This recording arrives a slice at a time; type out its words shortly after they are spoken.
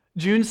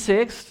June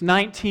 6th,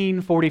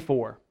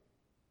 1944.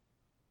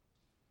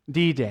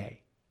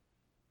 D-Day.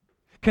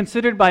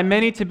 Considered by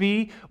many to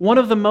be one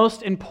of the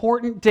most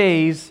important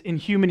days in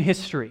human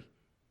history.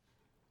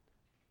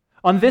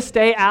 On this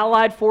day,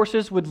 Allied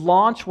forces would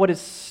launch what is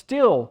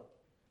still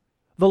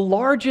the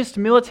largest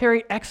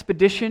military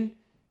expedition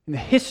in the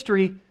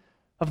history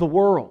of the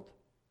world.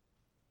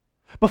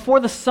 Before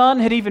the sun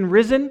had even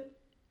risen,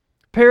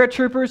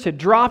 paratroopers had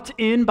dropped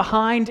in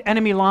behind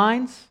enemy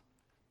lines,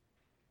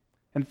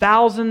 and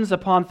thousands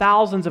upon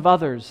thousands of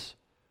others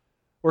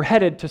were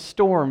headed to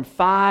storm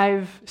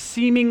 5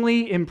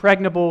 seemingly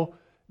impregnable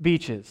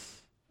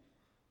beaches.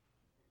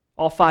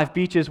 All 5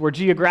 beaches were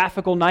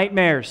geographical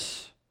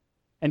nightmares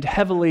and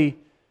heavily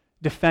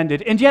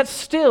defended. And yet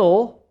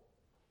still,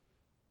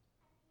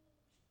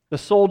 the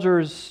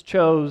soldiers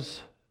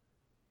chose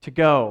to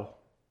go.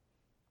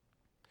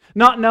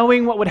 Not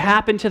knowing what would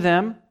happen to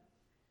them,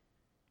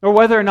 or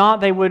whether or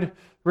not they would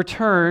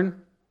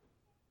return,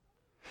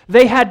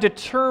 they had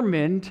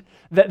determined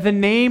that the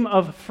name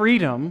of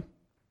freedom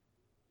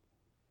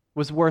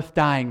was worth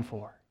dying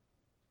for.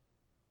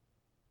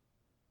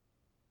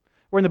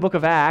 We're in the book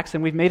of Acts,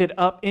 and we've made it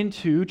up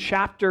into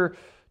chapter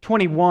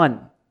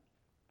 21,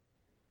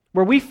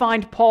 where we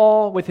find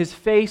Paul with his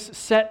face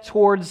set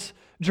towards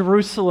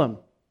Jerusalem.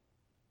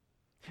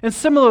 And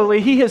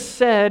similarly, he has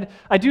said,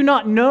 I do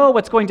not know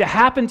what's going to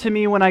happen to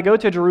me when I go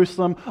to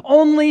Jerusalem,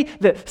 only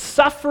that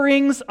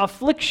sufferings,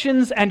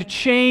 afflictions, and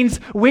chains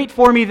wait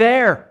for me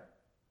there.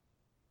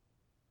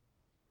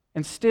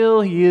 And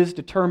still he is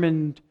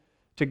determined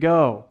to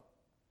go.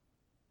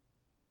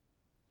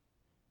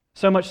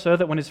 So much so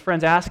that when his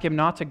friends ask him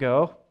not to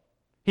go,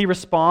 he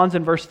responds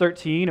in verse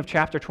 13 of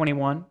chapter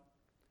 21.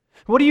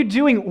 What are you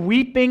doing,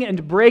 weeping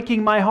and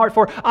breaking my heart?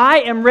 For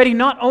I am ready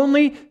not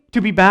only to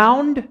be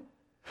bound,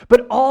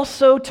 but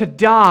also to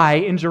die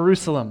in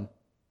Jerusalem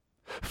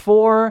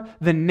for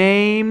the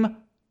name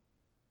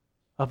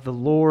of the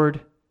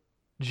Lord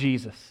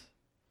Jesus.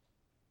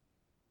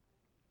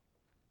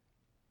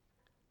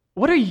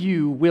 What are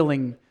you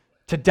willing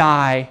to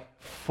die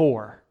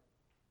for?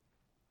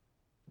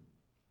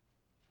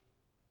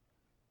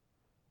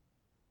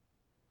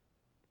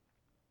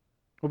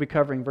 We'll be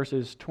covering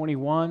verses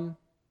 21,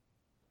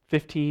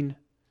 15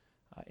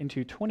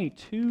 into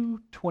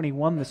 22,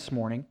 21 this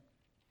morning.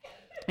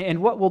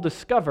 And what we'll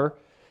discover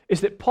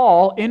is that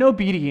Paul, in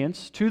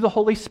obedience to the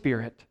Holy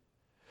Spirit,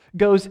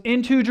 goes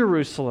into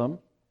Jerusalem,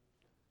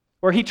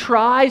 where he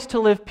tries to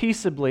live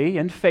peaceably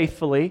and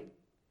faithfully.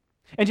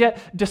 And yet,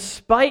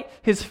 despite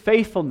his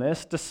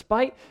faithfulness,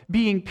 despite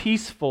being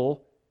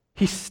peaceful,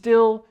 he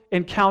still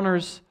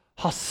encounters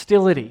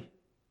hostility.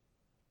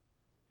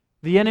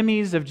 The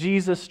enemies of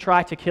Jesus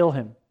try to kill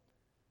him.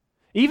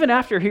 Even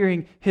after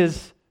hearing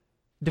his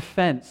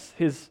defense,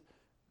 his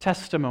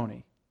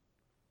testimony.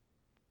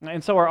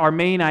 And so our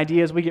main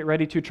idea as we get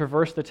ready to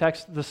traverse the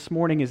text this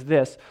morning is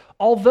this.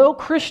 Although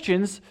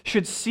Christians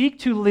should seek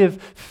to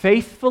live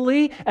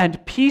faithfully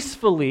and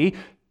peacefully,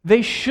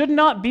 they should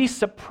not be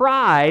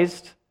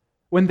surprised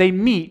when they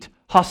meet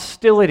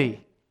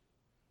hostility.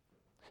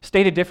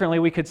 Stated differently,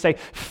 we could say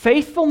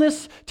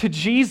faithfulness to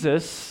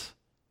Jesus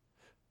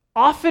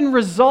often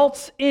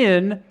results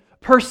in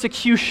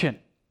persecution.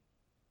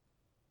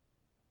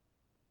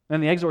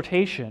 And the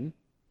exhortation,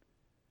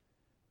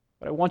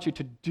 what I want you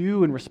to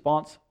do in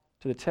response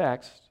to the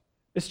text,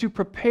 is to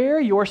prepare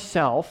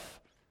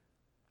yourself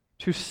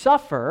to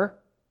suffer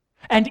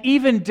and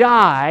even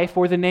die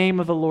for the name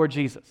of the Lord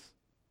Jesus.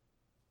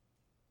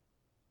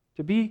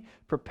 To be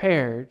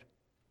prepared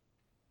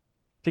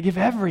to give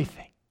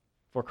everything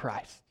for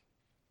Christ,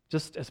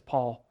 just as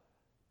Paul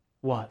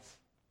was.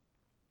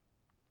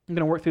 I'm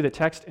going to work through the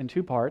text in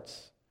 2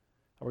 parts.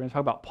 We're going to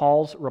talk about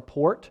Paul's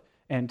report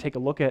and take a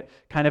look at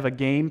kind of a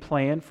game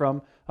plan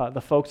from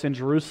the folks in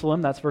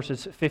Jerusalem. That's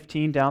verses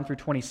 15 down through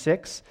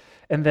 26.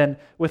 And then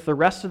with the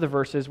rest of the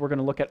verses, we're going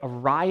to look at a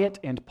riot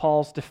and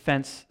Paul's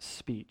defense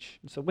speech.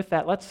 So with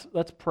that, let's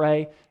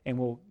pray, and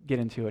we'll get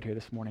into it here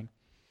this morning.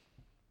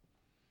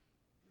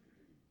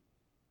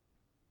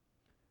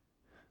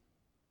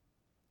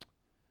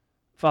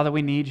 Father,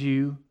 we need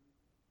you.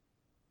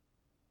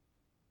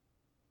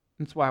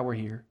 That's why we're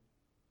here.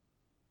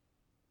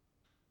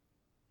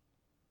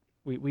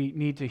 We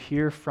need to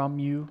hear from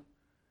you.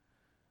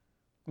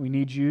 We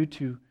need you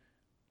to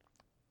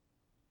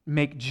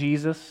make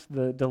Jesus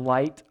the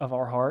delight of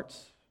our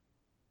hearts.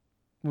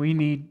 We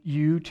need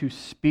you to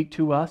speak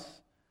to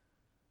us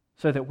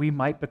so that we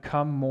might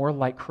become more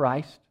like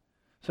Christ,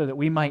 so that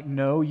we might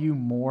know you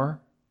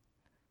more.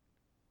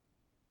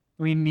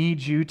 We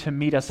need you to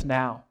meet us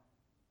now.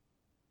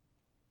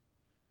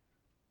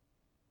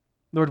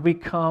 Lord, we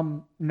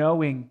come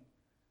knowing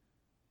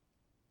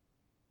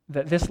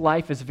that this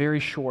life is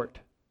very short.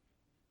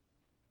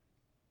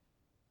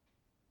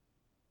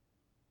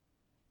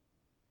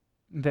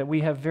 That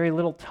we have very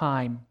little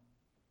time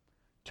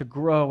to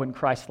grow in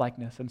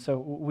Christ-likeness. And so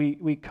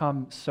we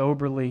come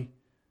soberly.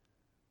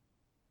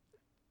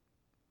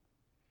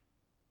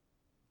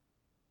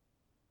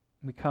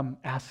 We come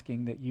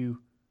asking that you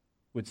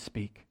would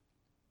speak.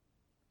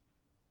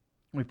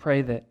 We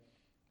pray that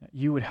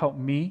you would help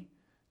me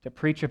to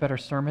preach a better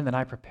sermon than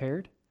I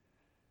prepared,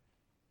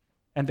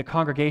 and the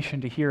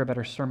congregation to hear a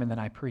better sermon than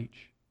I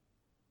preach,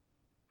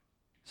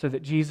 so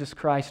that Jesus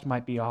Christ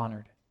might be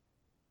honored.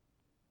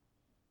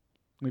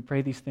 We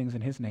pray these things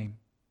in His name.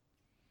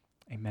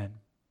 Amen.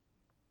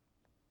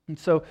 And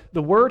so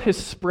the word has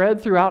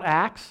spread throughout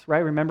Acts, right?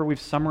 Remember, we've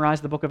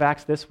summarized the book of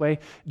Acts this way.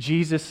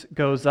 Jesus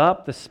goes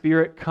up, the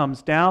Spirit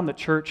comes down, the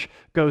church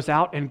goes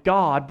out, and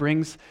God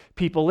brings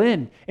people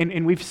in.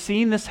 And we've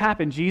seen this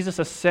happen. Jesus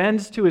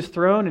ascends to His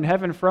throne in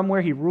heaven from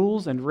where He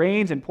rules and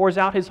reigns and pours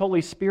out His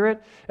Holy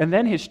Spirit. And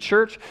then His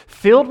church,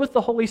 filled with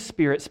the Holy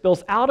Spirit,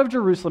 spills out of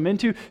Jerusalem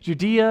into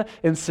Judea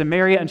and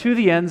Samaria and to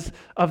the ends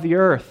of the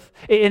earth.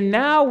 And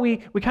now we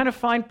kind of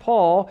find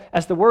Paul,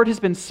 as the word has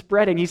been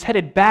spreading, he's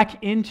headed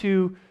back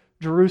into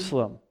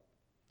Jerusalem,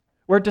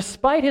 where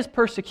despite his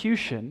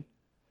persecution,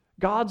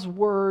 God's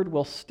word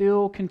will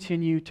still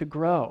continue to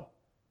grow.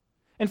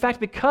 In fact,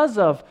 because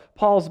of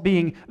Paul's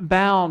being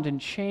bound and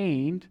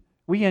chained,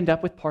 we end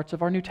up with parts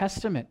of our New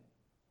Testament.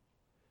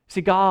 See,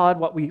 God,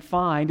 what we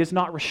find, is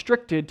not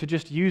restricted to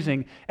just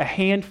using a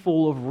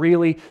handful of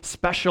really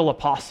special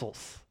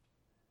apostles.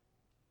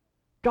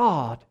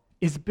 God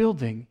is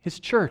building His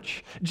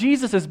church.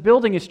 Jesus is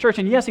building His church,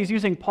 and yes, He's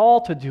using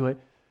Paul to do it,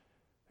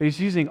 but He's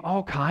using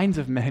all kinds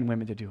of men and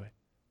women to do it.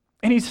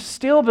 And He's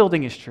still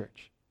building His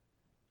church.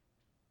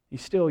 He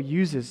still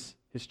uses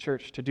His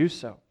church to do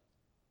so.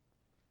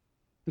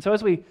 And so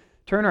as we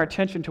turn our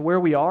attention to where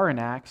we are in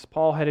Acts,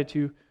 Paul headed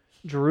to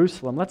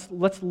Jerusalem.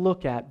 Let's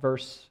look at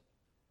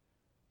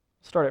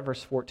start at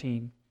verse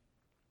 14.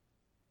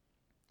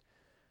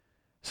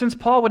 Since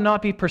Paul would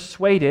not be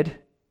persuaded,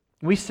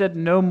 we said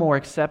no more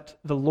except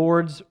the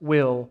Lord's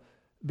will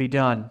be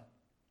done.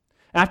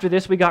 After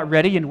this, we got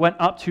ready and went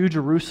up to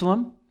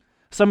Jerusalem.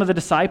 Some of the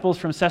disciples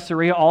from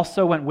Caesarea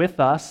also went with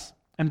us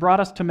and brought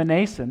us to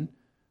Mnason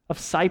of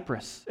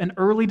Cyprus, an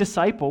early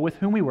disciple with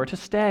whom we were to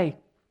stay.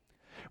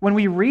 When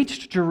we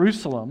reached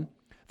Jerusalem,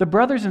 the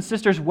brothers and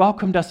sisters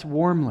welcomed us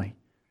warmly.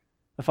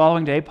 The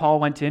following day, Paul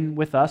went in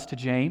with us to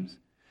James,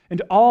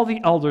 and all the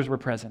elders were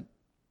present.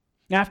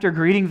 After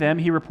greeting them,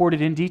 he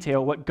reported in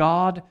detail what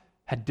God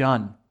had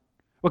done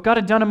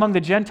among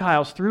the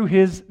Gentiles through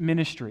his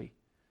ministry.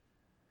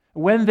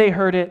 When they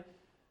heard it,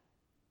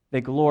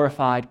 they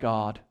glorified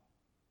God.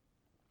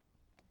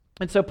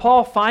 And so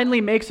Paul finally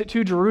makes it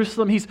to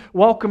Jerusalem. He's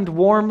welcomed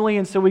warmly,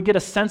 and so we get a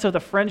sense of the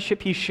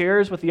friendship he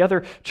shares with the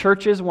other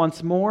churches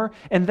once more.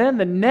 And then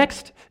the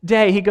next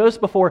day, he goes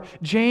before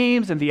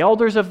James and the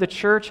elders of the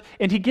church,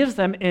 and he gives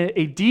them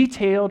a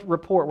detailed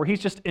report where he's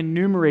just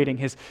enumerating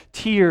his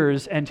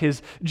tears and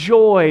his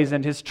joys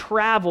and his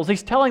travels.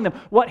 He's telling them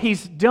what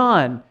he's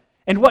done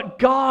and what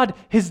God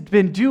has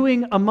been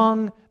doing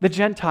among the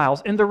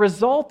Gentiles. And the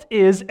result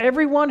is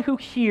everyone who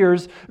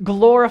hears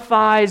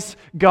glorifies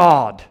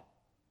God.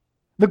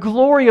 The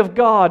glory of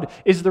God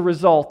is the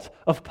result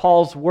of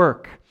Paul's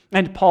work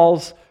and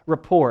Paul's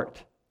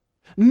report,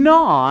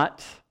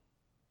 not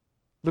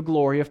the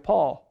glory of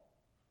Paul.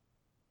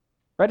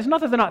 Right? It's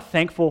not that they're not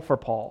thankful for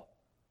Paul,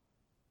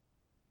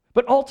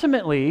 but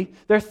ultimately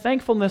their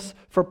thankfulness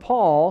for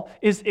Paul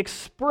is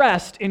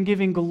expressed in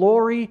giving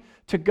glory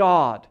to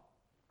God.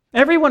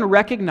 Everyone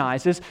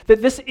recognizes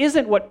that this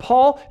isn't what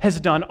Paul has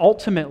done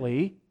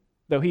ultimately,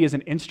 though he is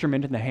an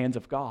instrument in the hands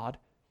of God.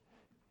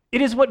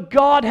 It is what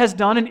God has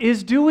done and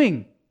is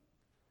doing.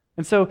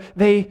 And so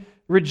they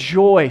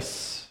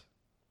rejoice.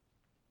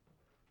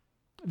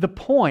 The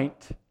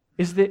point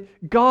is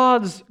that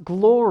God's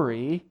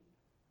glory,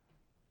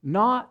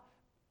 not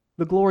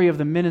the glory of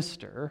the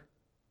minister,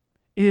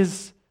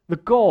 is the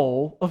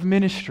goal of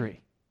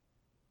ministry.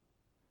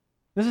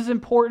 This is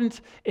important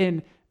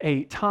in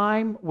a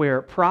time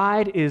where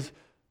pride is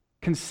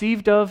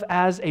conceived of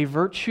as a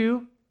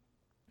virtue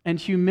and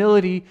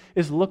humility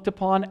is looked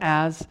upon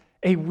as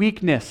a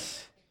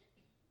weakness.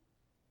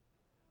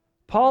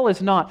 Paul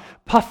is not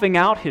puffing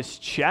out his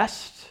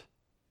chest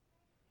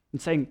and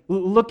saying,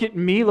 "Look at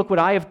me, look what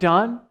I have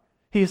done."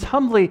 He is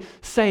humbly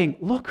saying,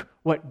 "Look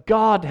what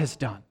God has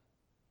done."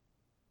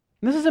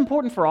 And this is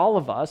important for all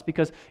of us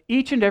because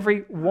each and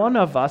every one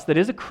of us that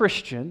is a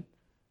Christian,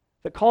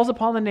 that calls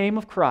upon the name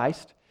of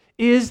Christ,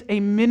 is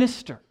a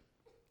minister,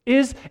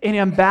 is an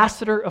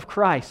ambassador of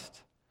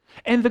Christ.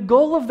 And the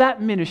goal of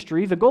that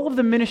ministry, the goal of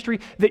the ministry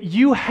that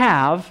you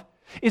have,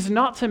 is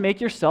not to make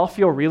yourself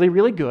feel really,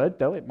 really good,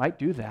 though it might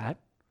do that.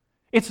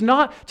 It's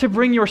not to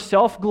bring your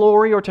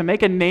self-glory or to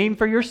make a name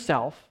for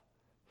yourself.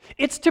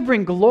 It's to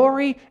bring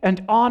glory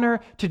and honor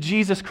to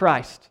Jesus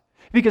Christ,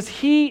 because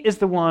He is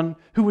the one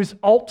who is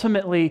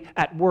ultimately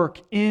at work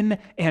in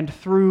and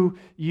through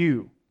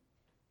you.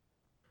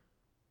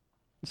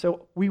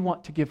 So we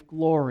want to give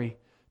glory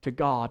to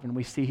God when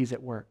we see He's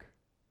at work.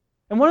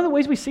 And one of the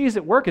ways we see He's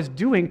at work is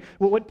doing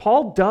what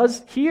Paul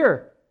does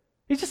here.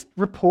 He's just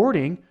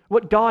reporting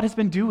what God has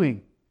been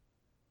doing.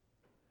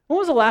 When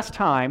was the last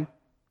time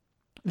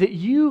that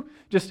you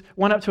just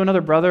went up to another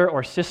brother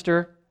or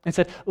sister and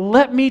said,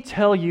 "Let me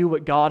tell you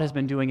what God has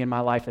been doing in my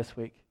life this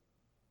week"?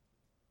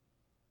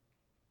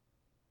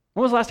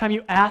 When was the last time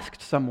you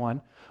asked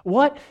someone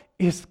What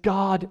is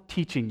God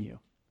teaching you?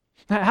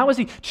 How is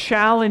he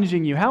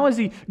challenging you? How is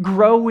he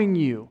growing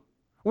you?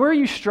 Where are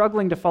you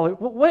struggling to follow?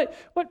 What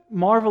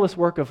marvelous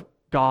work of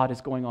God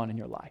is going on in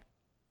your life?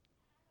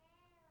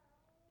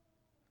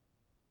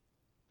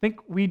 I think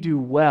we do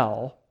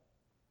well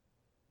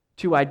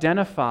to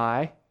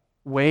identify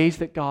ways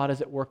that God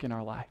is at work in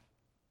our life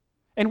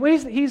and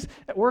ways that he's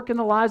at work in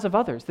the lives of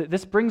others, that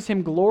this brings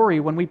him glory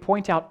when we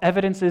point out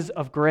evidences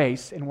of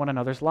grace in one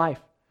another's life.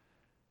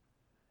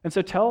 And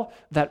so tell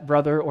that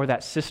brother or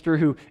that sister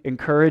who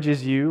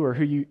encourages you or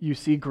who you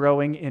see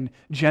growing in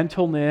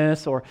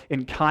gentleness or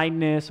in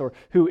kindness or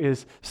who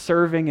is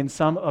serving in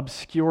some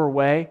obscure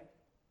way,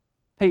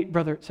 hey,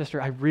 brother,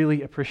 sister, I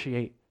really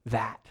appreciate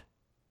that.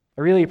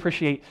 I really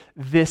appreciate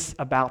this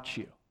about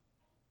you.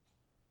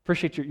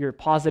 Appreciate your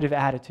positive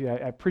attitude. I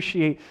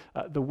appreciate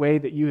the way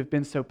that you have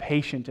been so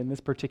patient in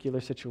this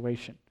particular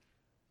situation.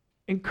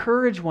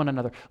 Encourage one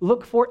another.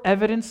 Look for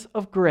evidence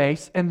of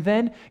grace and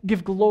then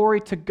give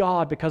glory to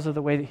God because of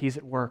the way that he's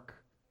at work.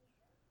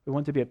 We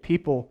want to be a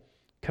people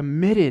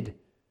committed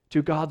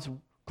to God's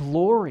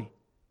glory.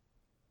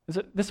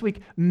 So this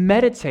week,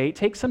 meditate,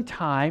 take some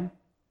time,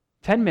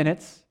 10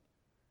 minutes,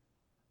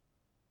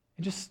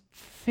 and just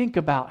think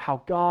about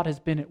how God has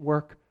been at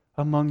work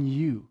among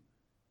you.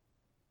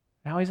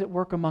 Now he's at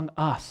work among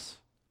us.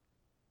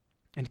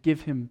 And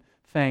give him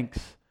thanks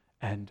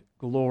and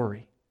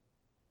glory.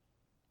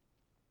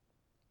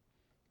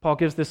 Paul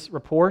gives this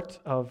report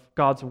of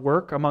God's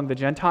work among the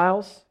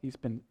Gentiles. He's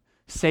been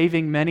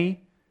saving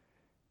many.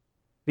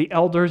 The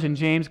elders in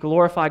James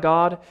glorify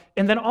God.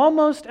 And then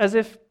almost as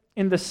if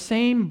in the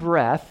same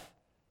breath,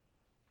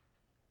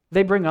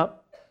 they bring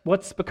up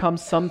what's become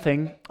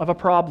something of a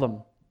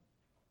problem.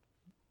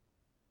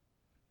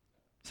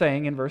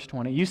 Saying in verse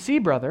 20, "You see,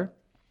 brother,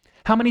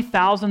 how many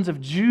thousands of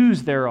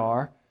Jews there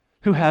are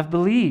who have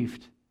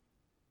believed,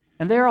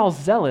 and they are all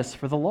zealous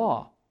for the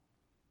law.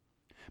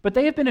 But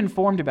they have been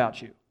informed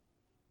about you,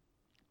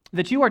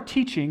 that you are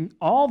teaching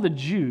all the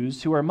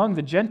Jews who are among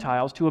the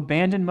Gentiles to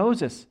abandon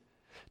Moses,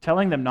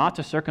 telling them not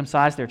to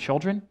circumcise their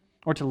children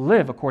or to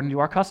live according to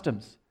our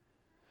customs.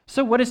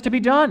 So what is to be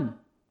done?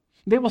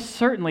 They will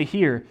certainly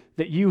hear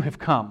that you have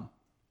come."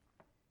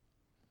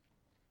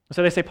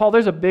 So they say, Paul,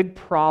 there's a big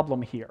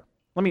problem here.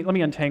 Let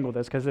me untangle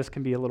this because this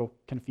can be a little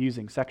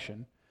confusing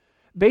section.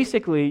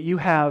 Basically, you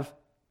have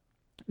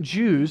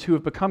Jews who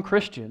have become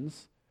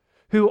Christians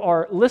who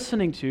are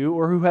listening to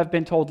or who have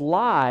been told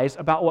lies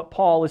about what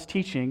Paul is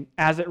teaching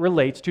as it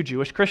relates to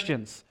Jewish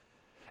Christians.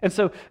 And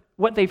so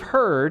what they've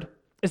heard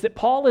is that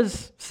Paul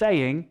is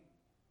saying,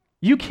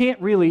 you can't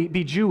really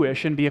be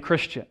Jewish and be a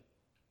Christian,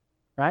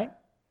 right?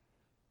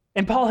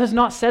 And Paul has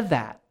not said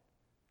that.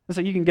 And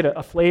so you can get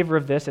a flavor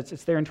of this.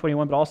 It's there in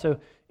 21, but also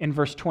in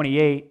verse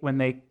 28 when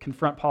they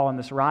confront Paul in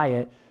this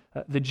riot,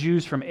 the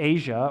Jews from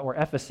Asia or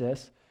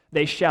Ephesus,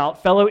 they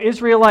shout, "Fellow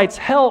Israelites,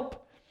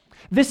 help!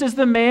 This is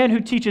the man who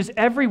teaches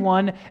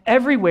everyone,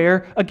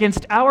 everywhere,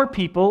 against our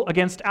people,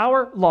 against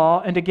our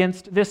law, and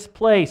against this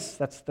place."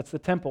 That's the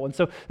temple. And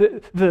so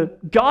the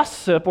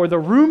gossip or the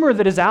rumor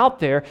that is out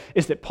there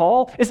is that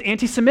Paul is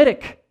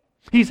anti-Semitic.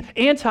 He's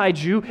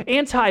anti-Jew,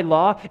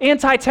 anti-law,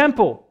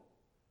 anti-temple.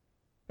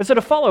 And so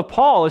to follow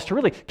Paul is to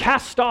really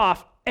cast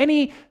off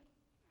any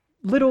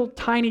little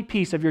tiny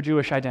piece of your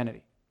Jewish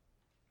identity.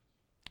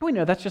 We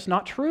know that's just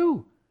not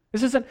true.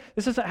 This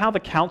isn't how the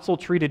council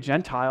treated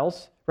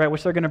Gentiles, right?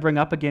 Which they're going to bring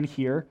up again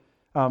here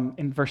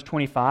in verse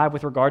 25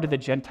 with regard to the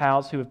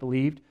Gentiles who have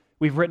believed.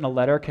 We've written a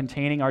letter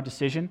containing our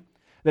decision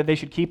that they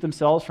should keep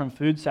themselves from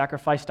food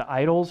sacrificed to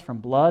idols, from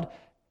blood,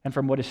 and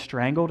from what is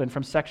strangled, and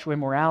from sexual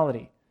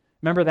immorality.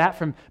 Remember that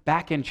from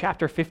back in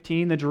chapter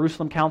 15, the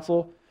Jerusalem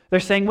Council? They're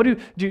saying, what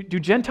do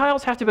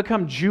Gentiles have to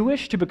become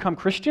Jewish to become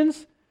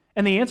Christians?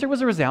 And the answer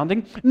was a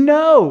resounding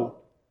no.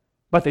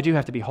 But they do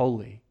have to be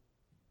holy.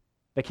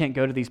 They can't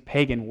go to these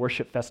pagan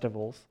worship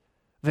festivals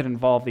that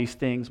involve these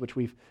things which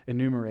we've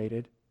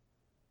enumerated.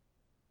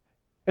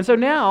 And so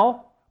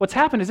now, what's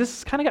happened is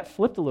this kind of got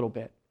flipped a little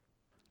bit.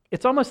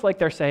 It's almost like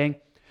they're saying,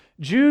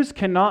 Jews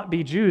cannot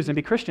be Jews and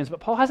be Christians, but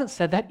Paul hasn't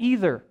said that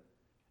either.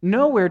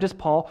 Nowhere does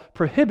Paul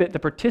prohibit the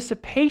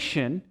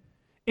participation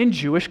in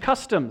Jewish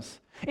customs.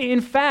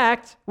 In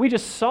fact, we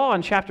just saw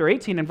in chapter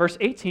 18 and verse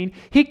 18,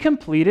 he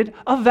completed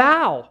a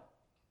vow.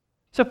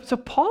 So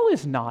Paul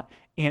is not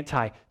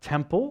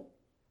anti-temple.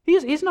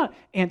 He's not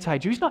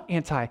anti-Jew. He's not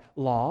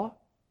anti-law.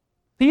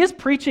 He is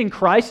preaching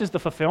Christ as the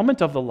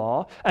fulfillment of the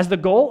law, as the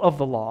goal of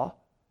the law.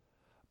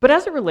 But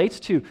as it relates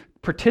to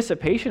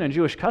participation in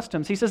Jewish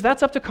customs, he says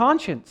that's up to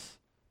conscience.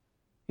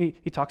 He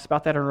talks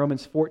about that in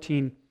Romans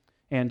 14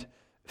 and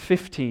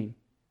 15.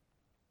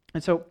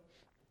 And so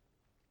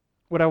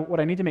what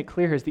I need to make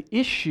clear here is the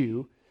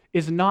issue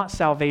is not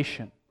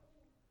salvation.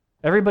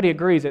 Everybody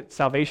agrees that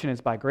salvation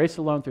is by grace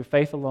alone, through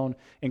faith alone,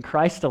 in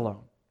Christ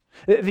alone.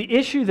 The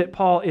issue that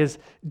Paul is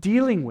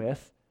dealing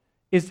with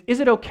is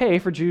it okay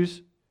for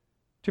Jews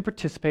to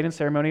participate in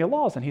ceremonial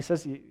laws? And he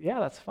says, yeah,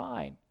 that's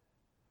fine.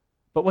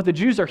 But what the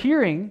Jews are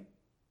hearing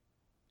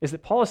is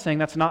that Paul is saying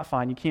that's not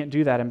fine. You can't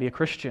do that and be a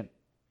Christian.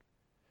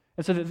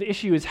 And so the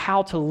issue is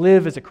how to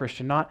live as a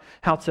Christian, not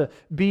how to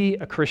be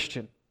a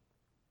Christian.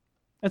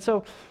 And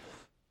so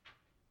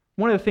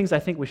one of the things I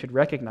think we should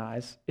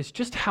recognize is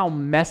just how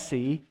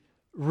messy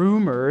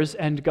rumors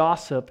and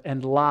gossip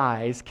and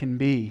lies can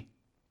be.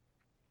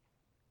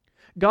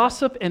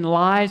 Gossip and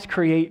lies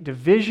create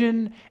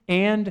division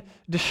and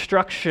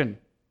destruction.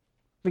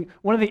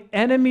 One of the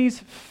enemy's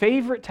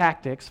favorite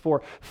tactics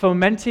for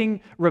fomenting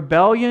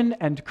rebellion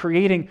and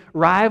creating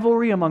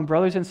rivalry among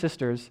brothers and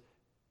sisters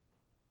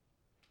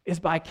is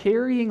by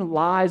carrying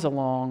lies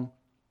along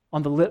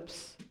on the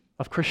lips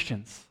of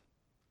Christians.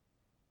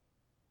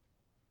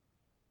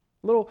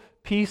 A little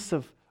piece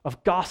of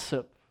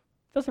gossip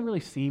doesn't really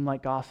seem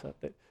like gossip.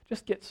 It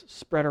just gets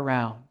spread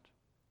around.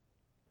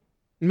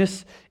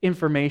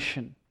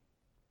 Misinformation.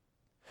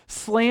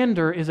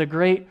 Slander is a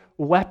great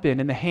weapon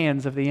in the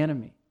hands of the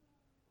enemy.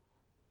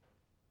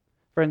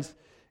 Friends,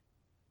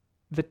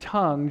 the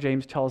tongue,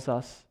 James tells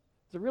us,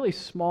 is a really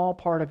small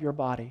part of your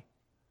body.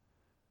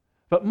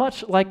 But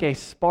much like a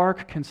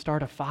spark can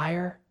start a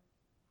fire,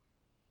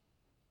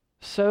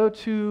 so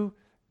too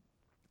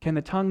can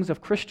the tongues of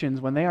Christians,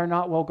 when they are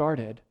not well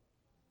guarded,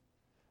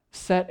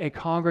 set a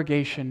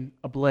congregation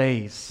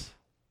ablaze.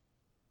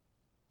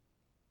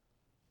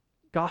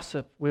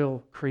 Gossip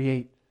will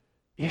create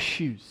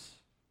issues.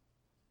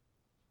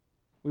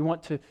 We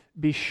want to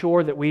be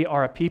sure that we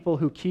are a people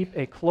who keep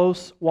a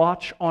close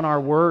watch on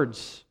our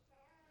words,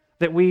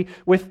 that we,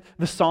 with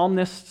the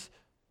psalmists,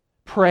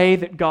 pray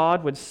that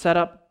God would set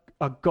up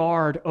a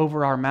guard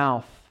over our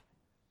mouth,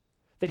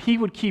 that He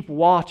would keep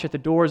watch at the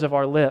doors of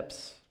our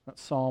lips.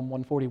 That's Psalm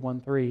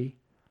 141:3.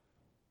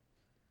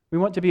 We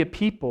want to be a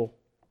people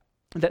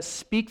that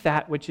speak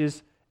that which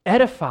is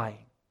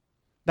edifying,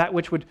 that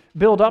which would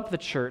build up the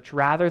church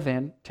rather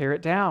than tear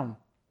it down.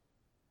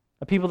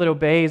 A people that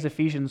obeys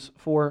Ephesians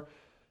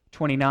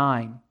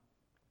 4:29.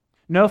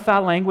 No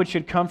foul language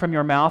should come from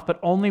your mouth,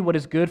 but only what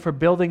is good for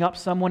building up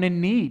someone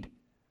in need,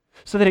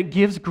 so that it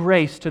gives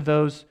grace to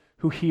those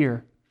who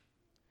hear.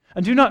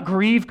 And do not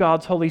grieve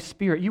God's Holy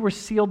Spirit. You were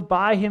sealed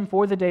by Him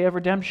for the day of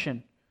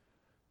redemption.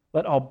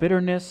 Let all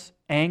bitterness,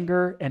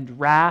 anger, and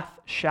wrath,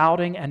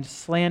 shouting, and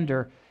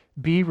slander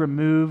be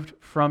removed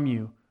from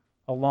you,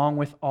 along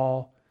with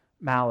all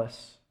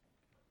malice.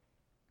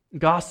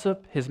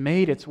 Gossip has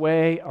made its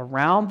way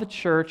around the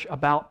church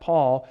about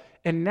Paul,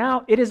 and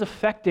now it is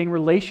affecting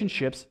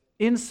relationships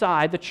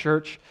inside the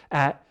church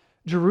at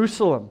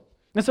Jerusalem.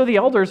 And so the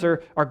elders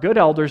are good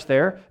elders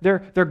there.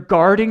 They're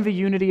guarding the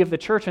unity of the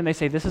church, and they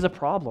say, this is a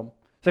problem.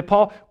 Say,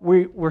 Paul,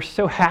 we're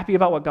so happy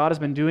about what God has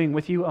been doing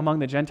with you among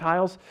the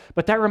Gentiles,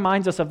 but that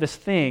reminds us of this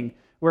thing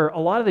where a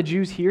lot of the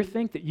Jews here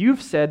think that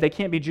you've said they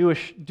can't be do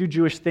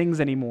Jewish things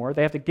anymore.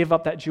 They have to give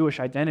up that Jewish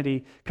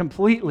identity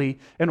completely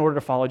in order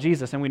to follow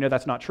Jesus, and we know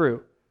that's not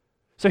true.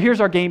 So here's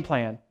our game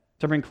plan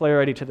to bring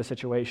clarity to the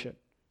situation.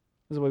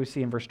 This is what we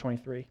see in verse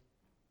 23.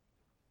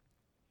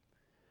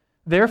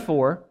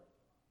 Therefore,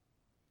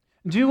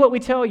 do what we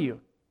tell you.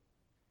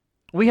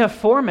 We have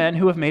 4 men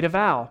who have made a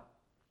vow.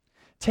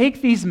 Take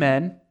these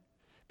men,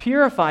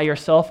 purify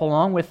yourself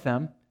along with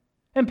them,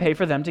 and pay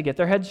for them to get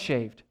their heads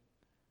shaved.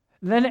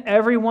 Then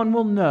everyone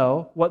will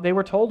know what they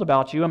were told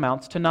about you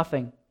amounts to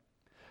nothing,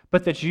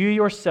 but that you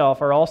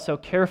yourself are also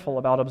careful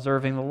about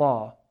observing the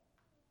law.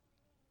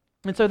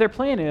 And so their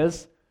plan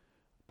is,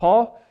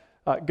 Paul,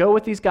 go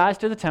with these guys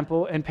to the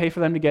temple and pay for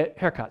them to get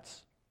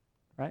haircuts,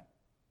 right?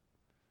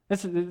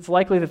 It's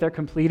likely that they're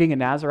completing a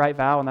Nazirite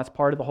vow, and that's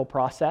part of the whole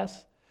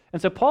process.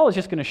 And so Paul is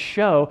just going to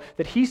show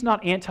that he's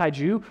not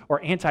anti-Jew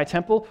or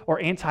anti-temple or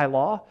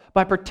anti-law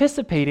by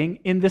participating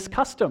in this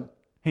custom.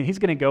 And he's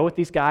going to go with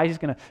these guys, he's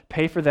going to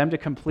pay for them to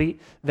complete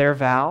their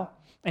vow,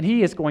 and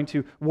he is going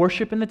to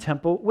worship in the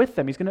temple with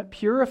them. He's going to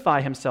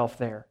purify himself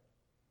there.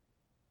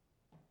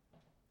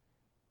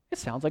 It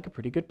sounds like a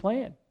pretty good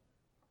plan.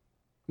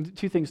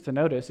 2 things to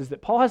notice is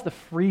that Paul has the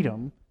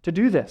freedom to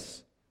do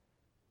this.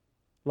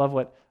 Love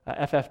what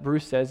F.F.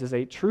 Bruce says, is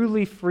a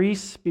truly free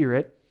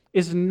spirit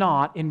is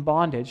not in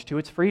bondage to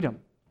its freedom.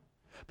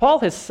 Paul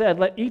has said,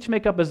 let each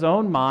make up his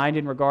own mind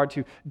in regard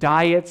to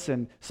diets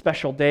and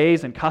special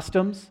days and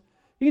customs.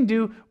 You can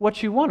do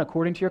what you want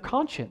according to your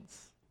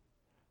conscience.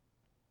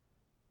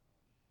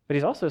 But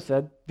he's also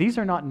said, these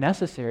are not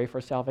necessary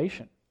for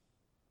salvation.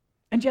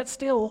 And yet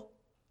still,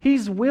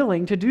 he's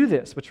willing to do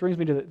this, which brings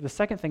me to the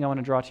second thing I want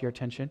to draw to your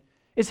attention,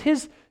 is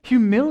his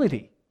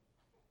humility.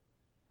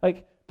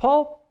 Like,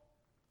 Paul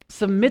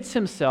submits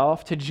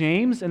himself to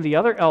James and the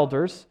other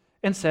elders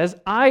and says,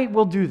 I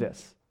will do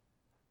this.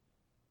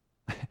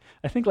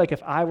 I think like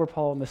if I were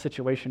Paul in this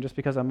situation, just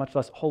because I'm much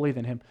less holy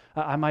than him,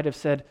 I might have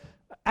said,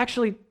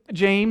 actually,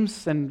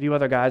 James and you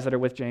other guys that are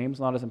with James,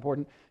 not as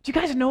important, do you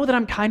guys know that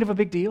I'm kind of a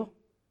big deal?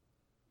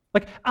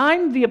 Like,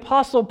 I'm the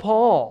Apostle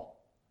Paul.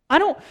 I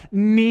don't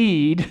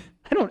need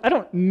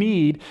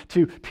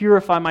to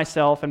purify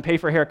myself and pay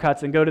for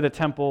haircuts and go to the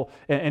temple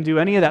and do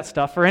any of that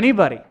stuff for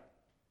anybody. I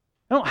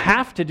don't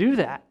have to do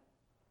that.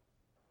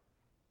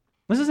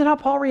 This isn't how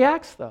Paul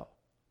reacts, though.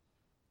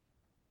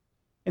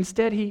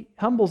 Instead, he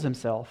humbles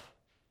himself,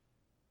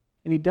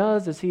 and he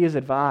does as he is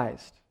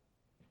advised.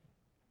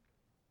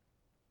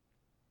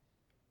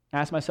 I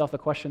asked myself the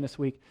question this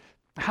week,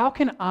 how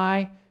can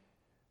I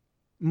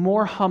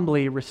more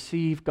humbly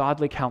receive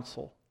godly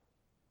counsel?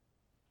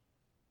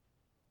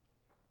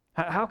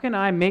 How can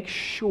I make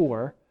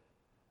sure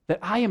that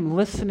I am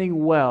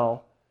listening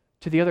well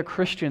to the other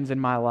Christians in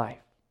my life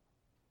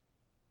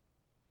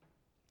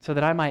so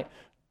that I might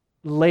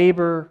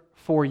labor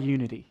for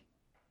unity?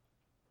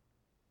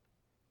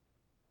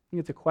 I think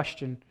it's a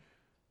question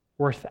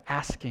worth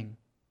asking.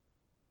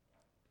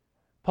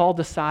 Paul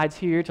decides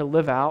here to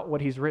live out what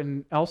he's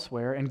written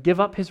elsewhere and give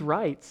up his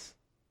rights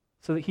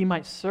so that he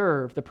might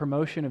serve the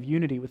promotion of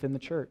unity within the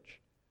church.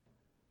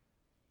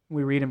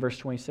 We read in verse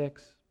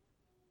 26.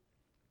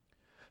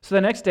 So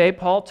the next day,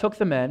 Paul took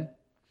the men,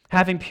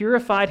 having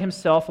purified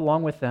himself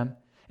along with them,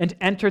 and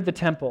entered the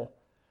temple,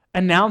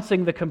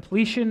 announcing the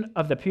completion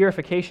of the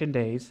purification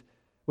days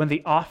when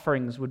the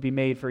offerings would be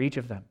made for each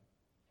of them.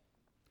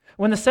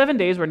 When the 7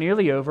 days were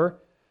nearly over,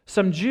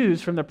 some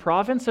Jews from the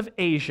province of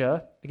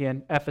Asia,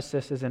 again,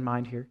 Ephesus is in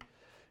mind here,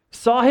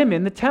 saw him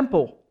in the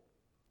temple,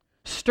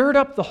 stirred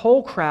up the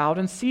whole crowd,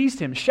 and seized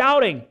him,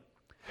 shouting,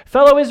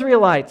 "Fellow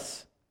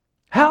Israelites,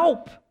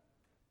 help!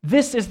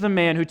 This is the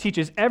man who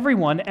teaches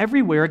everyone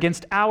everywhere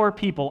against our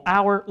people,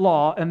 our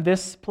law, and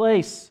this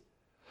place.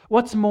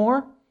 What's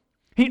more,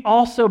 he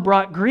also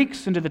brought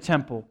Greeks into the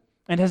temple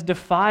and has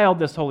defiled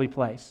this holy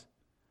place."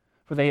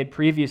 For they had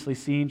previously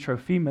seen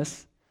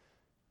Trophimus,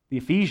 the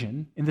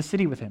Ephesian, in the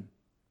city with him.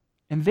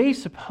 And they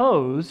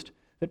supposed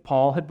that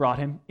Paul had brought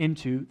him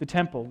into the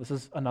temple. This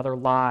is another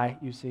lie,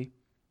 you see,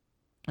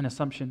 an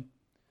assumption.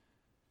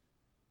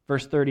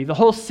 Verse 30, the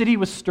whole city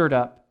was stirred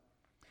up,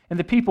 and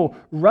the people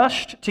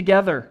rushed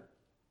together.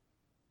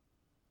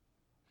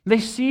 They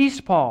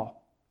seized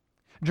Paul,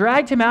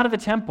 dragged him out of the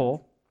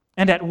temple,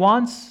 and at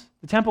once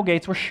the temple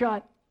gates were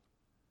shut.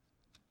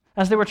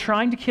 As they were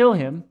trying to kill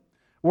him,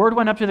 word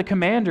went up to the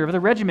commander of the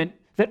regiment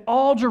that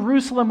all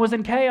Jerusalem was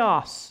in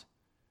chaos.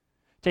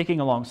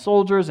 Taking along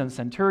soldiers and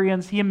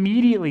centurions, he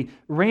immediately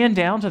ran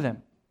down to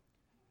them.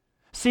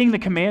 Seeing the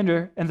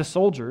commander and the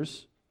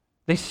soldiers,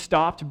 they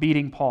stopped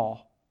beating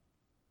Paul.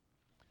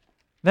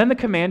 Then the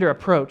commander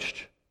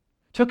approached,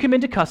 took him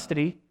into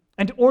custody,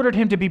 and ordered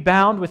him to be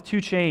bound with 2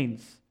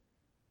 chains.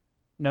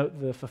 Note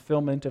the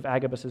fulfillment of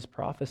Agabus'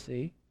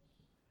 prophecy.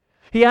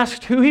 He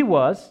asked who he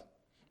was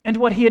and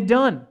what he had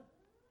done.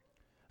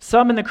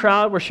 Some in the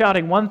crowd were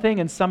shouting one thing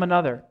and some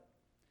another.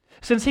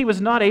 Since he was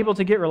not able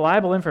to get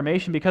reliable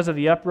information because of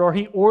the uproar,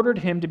 he ordered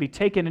him to be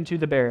taken into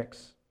the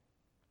barracks.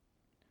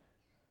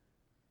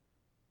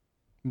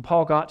 When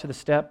Paul got to the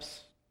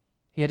steps,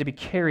 he had to be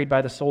carried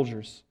by the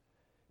soldiers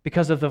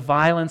because of the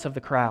violence of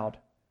the crowd.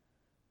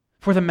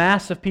 For the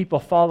mass of people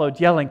followed,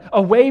 yelling,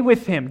 "Away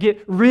with him!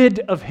 Get rid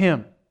of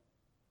him!"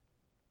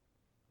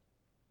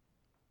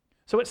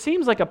 So it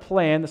seems like a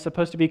plan that's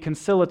supposed to be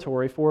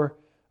conciliatory for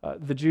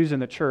the Jews in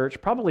the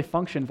church probably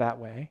functioned that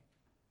way.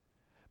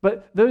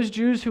 But those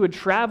Jews who had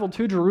traveled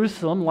to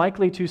Jerusalem,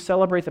 likely to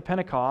celebrate the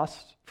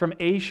Pentecost from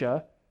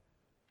Asia,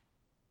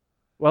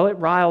 well, it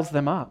riles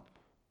them up.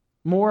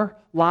 More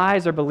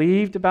lies are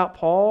believed about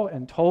Paul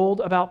and told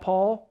about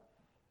Paul.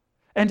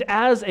 And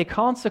as a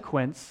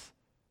consequence,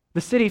 the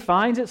city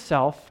finds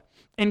itself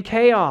in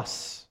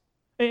chaos.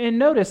 And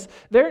notice,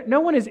 no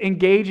one is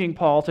engaging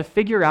Paul to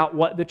figure out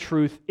what the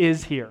truth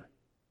is here.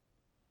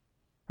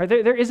 Right?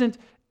 There isn't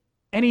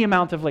any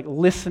amount of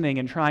listening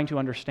and trying to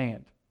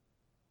understand.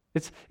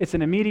 It's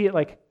an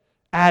immediate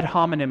ad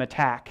hominem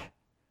attack.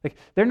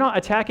 They're not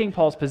attacking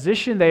Paul's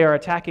position, they are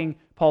attacking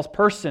Paul's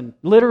person.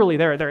 Literally,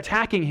 they're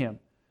attacking him,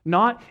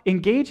 not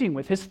engaging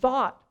with his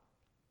thought,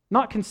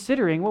 not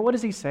considering, well, what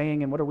is he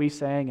saying and what are we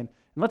saying, and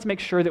let's make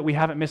sure that we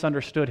haven't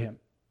misunderstood him.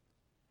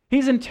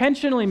 He's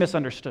intentionally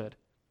misunderstood.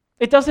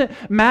 It doesn't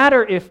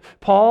matter if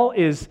Paul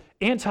is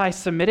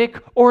anti-Semitic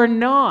or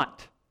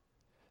not.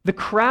 The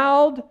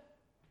crowd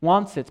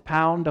wants its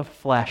pound of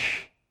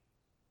flesh,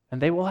 and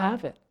they will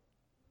have it.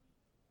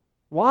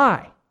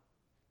 Why?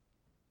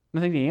 I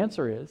think the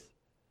answer is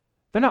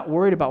they're not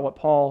worried about what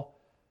Paul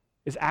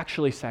is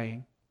actually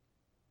saying.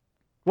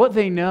 What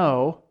they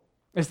know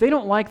is they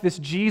don't like this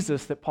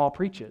Jesus that Paul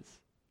preaches.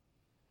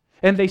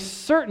 And they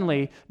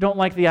certainly don't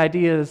like the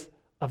ideas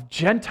of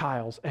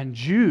Gentiles and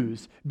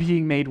Jews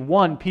being made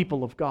one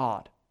people of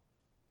God.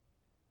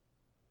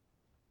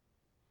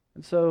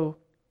 And so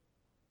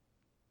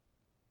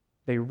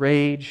they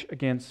rage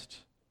against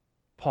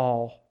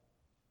Paul.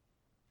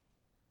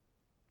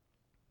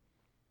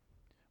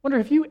 Wonder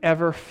if you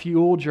ever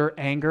fueled your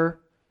anger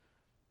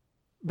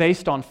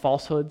based on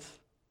falsehoods?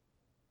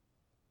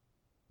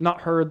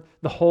 Not heard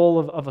the whole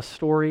of a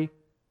story,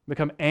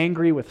 become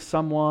angry with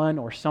someone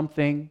or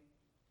something?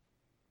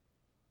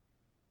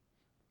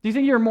 Do you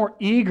think you're more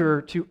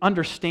eager to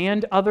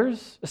understand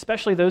others,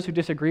 especially those who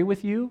disagree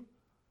with you?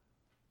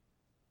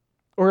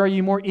 Or are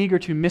you more eager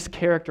to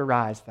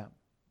mischaracterize them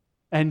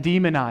and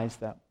demonize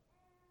them?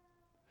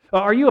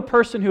 Are you a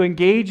person who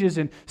engages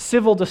in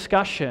civil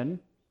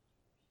discussion?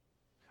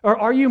 Or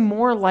are you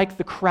more like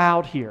the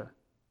crowd here,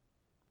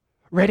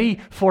 ready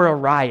for a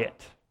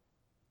riot?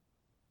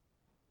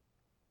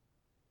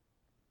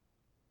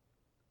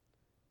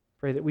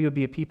 Pray that we would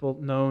be a people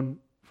known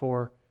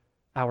for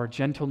our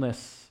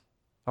gentleness,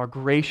 our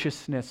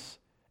graciousness,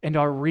 and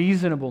our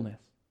reasonableness.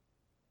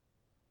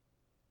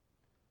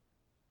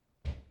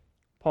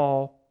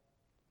 Paul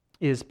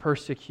is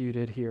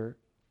persecuted here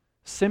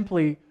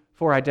simply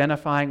for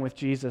identifying with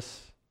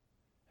Jesus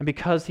and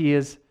because he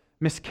is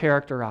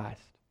mischaracterized.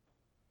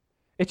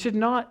 It should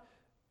not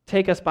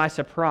take us by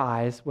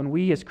surprise when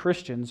we as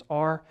Christians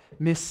are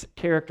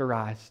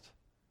mischaracterized.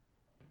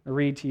 I'll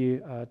read to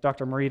you,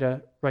 Dr.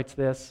 Morita writes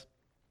this: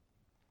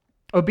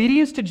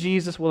 obedience to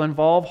Jesus will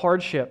involve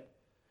hardship,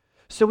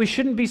 so we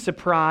shouldn't be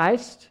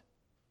surprised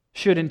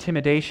should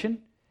intimidation,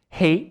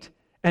 hate,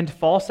 and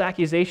false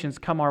accusations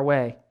come our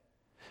way.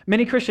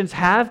 Many Christians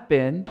have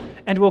been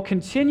and will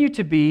continue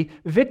to be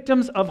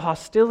victims of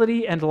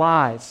hostility and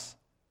lies.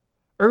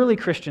 Early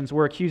Christians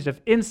were accused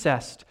of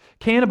incest,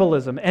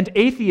 cannibalism, and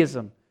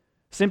atheism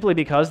simply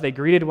because they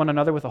greeted one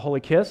another with a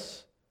holy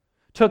kiss,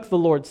 took the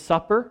Lord's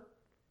Supper,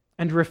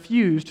 and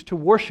refused to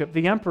worship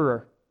the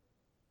emperor.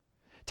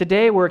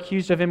 Today we're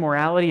accused of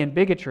immorality and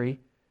bigotry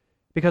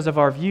because of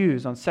our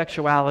views on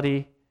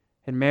sexuality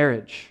and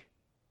marriage.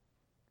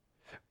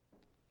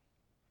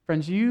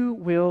 Friends, you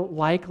will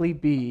likely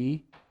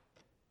be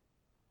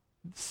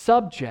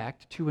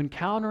subject to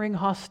encountering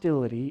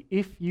hostility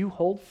if you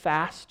hold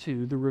fast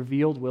to the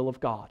revealed will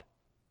of God.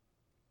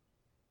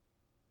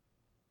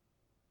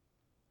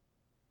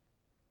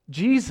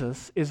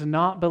 Jesus is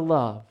not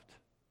beloved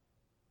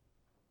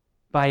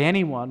by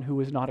anyone who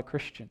is not a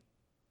Christian.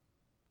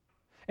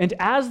 And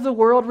as the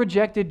world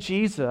rejected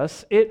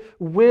Jesus, it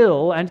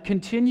will and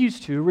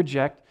continues to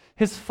reject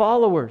his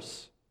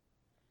followers.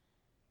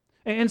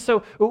 And so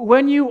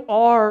when you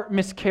are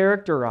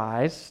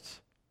mischaracterized,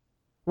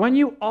 when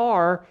you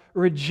are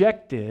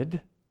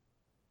rejected,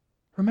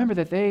 remember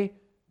that they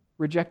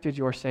rejected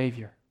your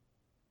Savior.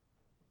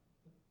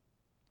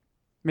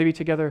 Maybe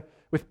together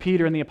with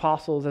Peter and the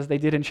apostles, as they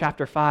did in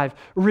chapter 5,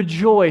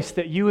 rejoice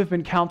that you have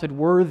been counted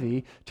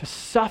worthy to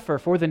suffer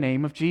for the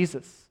name of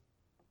Jesus.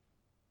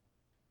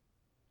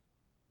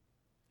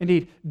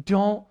 Indeed,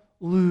 don't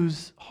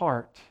lose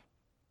heart.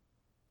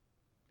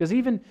 Because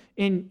even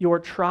in your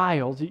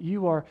trials,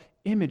 you are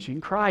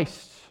imaging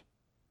Christ.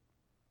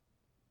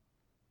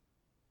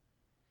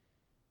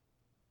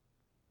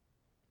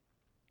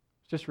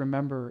 Just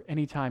remember,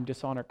 anytime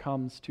dishonor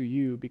comes to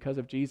you because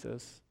of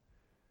Jesus,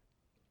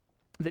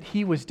 that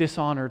he was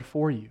dishonored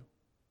for you.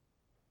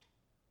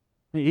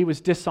 He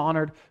was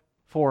dishonored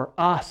for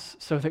us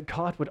so that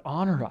God would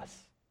honor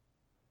us.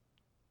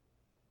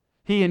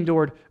 He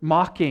endured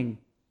mocking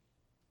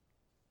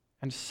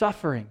and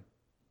suffering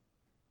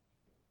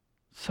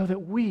so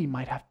that we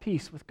might have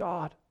peace with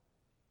God.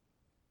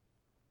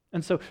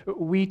 And so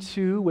we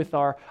too, with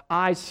our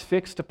eyes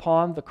fixed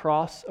upon the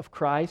cross of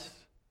Christ,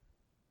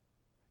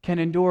 can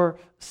endure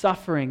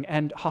suffering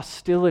and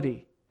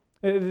hostility.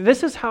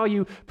 This is how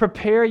you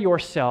prepare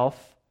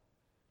yourself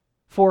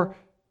for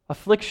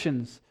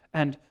afflictions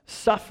and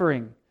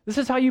suffering. This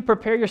is how you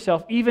prepare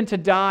yourself even to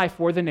die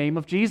for the name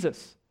of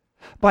Jesus.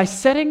 By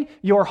setting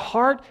your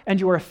heart and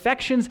your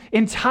affections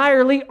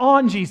entirely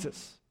on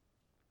Jesus.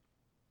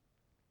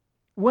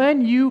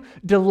 When you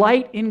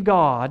delight in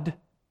God,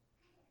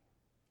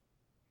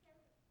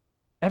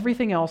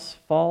 everything else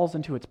falls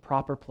into its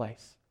proper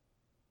place.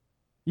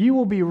 You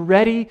will be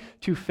ready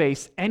to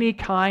face any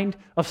kind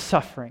of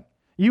suffering.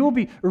 You will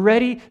be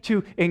ready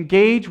to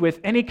engage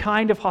with any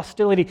kind of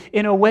hostility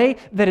in a way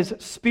that is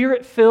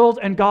Spirit-filled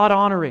and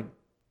God-honoring.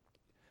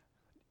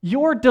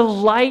 Your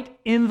delight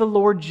in the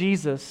Lord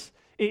Jesus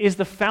is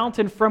the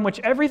fountain from which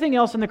everything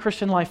else in the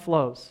Christian life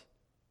flows.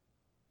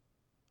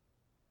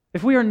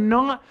 If we are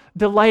not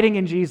delighting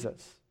in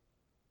Jesus,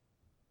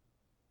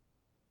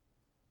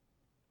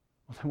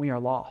 well, then we are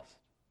lost.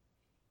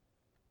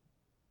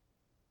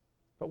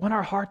 But when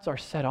our hearts are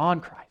set on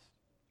Christ,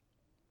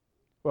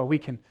 well, we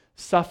can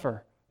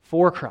suffer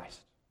for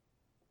Christ.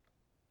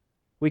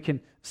 We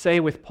can say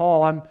with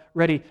Paul, I'm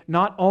ready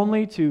not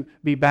only to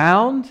be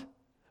bound,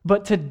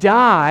 but to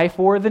die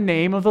for the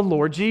name of the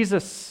Lord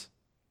Jesus.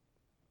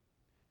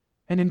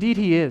 And indeed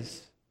he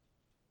is.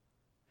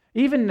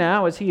 Even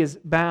now, as he is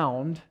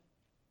bound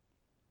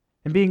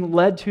and being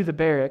led to the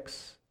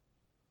barracks,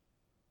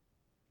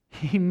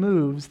 he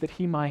moves that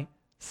he might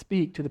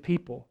speak to the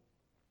people.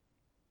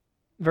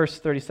 Verse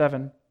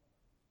 37.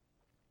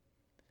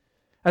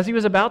 As he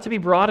was about to be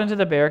brought into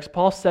the barracks,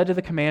 Paul said to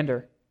the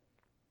commander,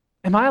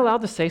 "Am I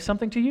allowed to say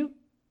something to you?"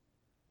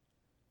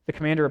 The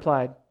commander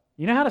replied,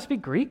 "You know how to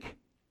speak Greek?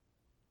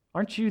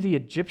 Aren't you the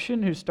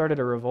Egyptian who started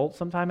a revolt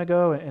some time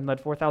ago and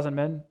led 4,000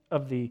 men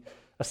of the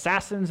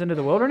assassins into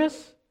the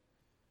wilderness?"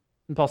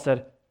 And Paul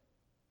said,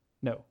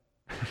 "No."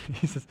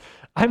 He says,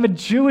 "I'm a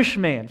Jewish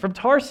man from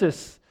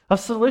Tarsus of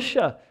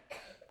Cilicia,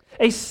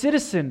 a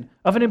citizen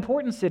of an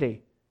important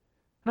city.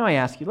 Now I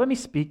ask you, let me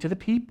speak to the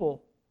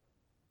people."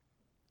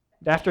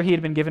 And after he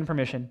had been given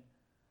permission,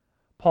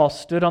 Paul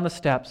stood on the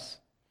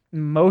steps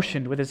and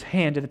motioned with his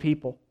hand to the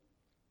people.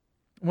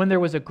 When there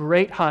was a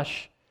great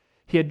hush,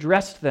 he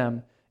addressed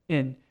them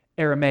in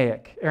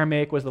Aramaic.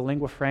 Aramaic was the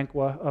lingua franca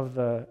of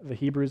the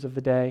Hebrews of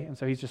the day, and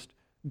so he's just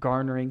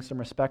garnering some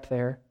respect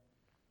there.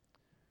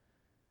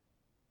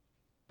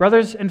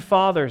 Brothers and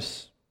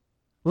fathers,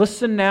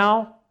 listen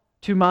now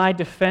to my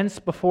defense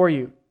before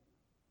you.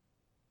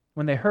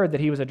 When they heard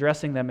that he was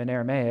addressing them in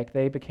Aramaic,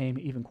 they became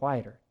even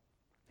quieter.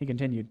 He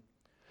continued,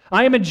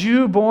 I am a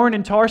Jew born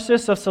in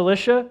Tarsus of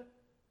Cilicia,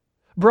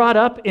 brought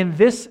up in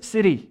this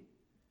city,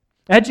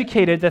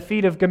 educated at the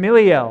feet of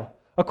Gamaliel,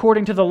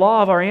 according to the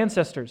law of our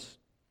ancestors.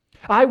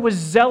 I was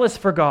zealous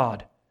for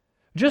God,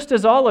 just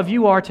as all of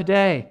you are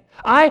today.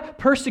 I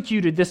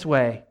persecuted this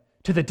way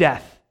to the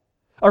death,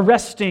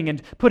 arresting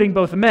and putting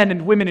both men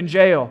and women in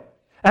jail,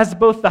 as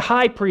both the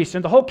high priest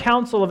and the whole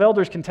council of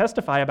elders can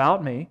testify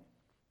about me.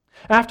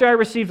 After I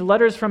received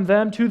letters from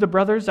them to the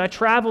brothers, I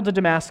traveled to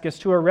Damascus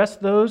to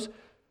arrest those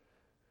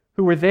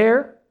who were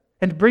there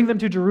and bring them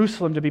to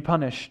Jerusalem to be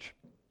punished.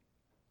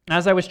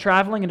 As I was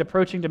traveling and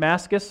approaching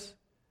Damascus,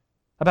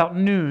 about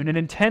noon, an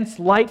intense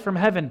light from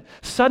heaven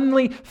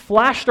suddenly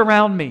flashed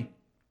around me.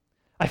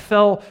 I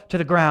fell to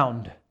the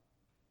ground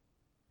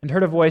and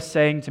heard a voice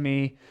saying to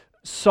me,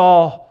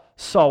 Saul,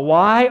 Saul,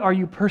 why are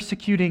you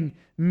persecuting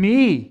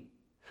me?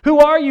 Who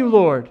are you,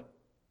 Lord?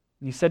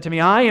 And he said to me,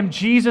 I am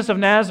Jesus of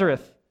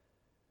Nazareth,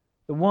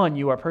 the one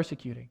you are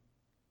persecuting.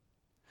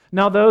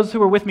 Now those who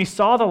were with me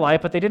saw the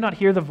light, but they did not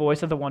hear the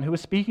voice of the one who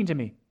was speaking to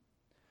me.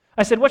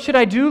 I said, what should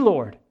I do,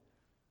 Lord?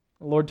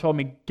 The Lord told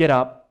me, get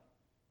up.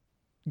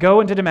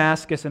 Go into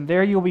Damascus, and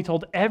there you will be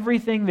told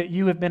everything that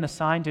you have been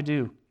assigned to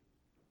do.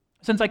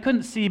 Since I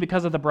couldn't see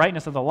because of the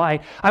brightness of the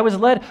light, I was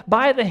led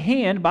by the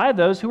hand by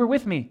those who were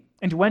with me,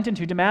 and went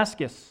into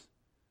Damascus.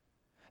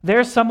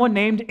 There someone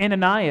named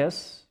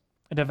Ananias,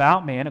 a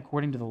devout man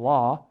according to the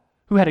law,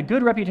 who had a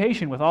good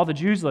reputation with all the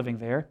Jews living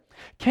there,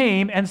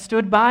 came and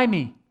stood by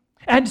me,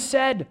 and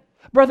said,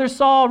 Brother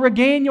Saul,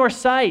 regain your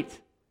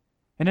sight.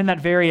 And in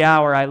that very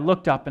hour I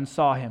looked up and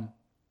saw him.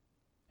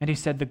 And he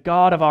said, the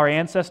God of our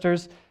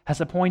ancestors has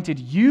appointed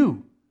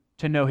you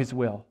to know his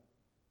will,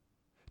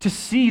 to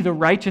see the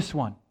righteous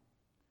one,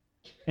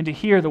 and to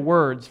hear the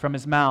words from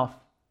his mouth.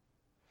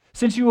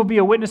 Since you will be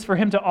a witness for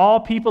him to all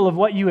people of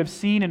what you have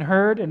seen and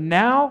heard, and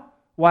now,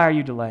 why are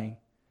you delaying?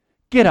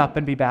 Get up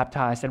and be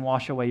baptized and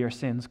wash away your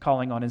sins,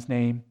 calling on his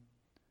name.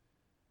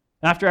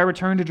 After I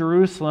returned to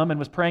Jerusalem and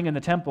was praying in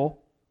the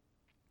temple,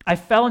 I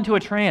fell into a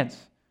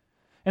trance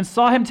and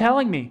saw him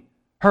telling me,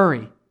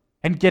 hurry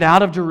and get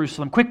out of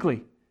Jerusalem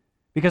quickly,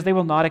 because they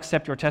will not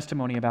accept your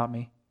testimony about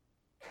me.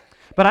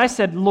 But I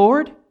said,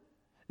 Lord,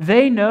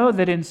 they know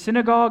that in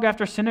synagogue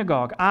after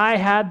synagogue I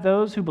had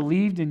those who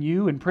believed in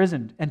you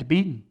imprisoned and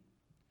beaten.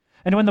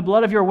 And when the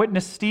blood of your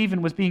witness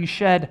Stephen was being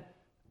shed,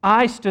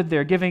 I stood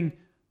there giving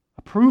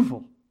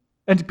approval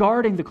and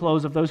guarding the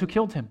clothes of those who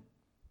killed him.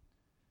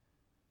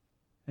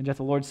 And yet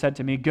the Lord said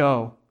to me,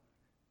 go,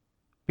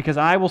 because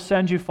I will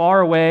send you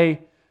far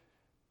away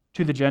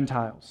to the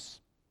Gentiles.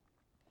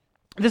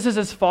 This is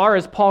as far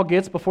as Paul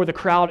gets before the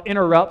crowd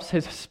interrupts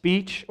his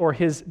speech or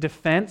his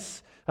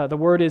defense. The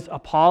word is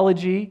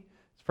apology.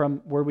 It's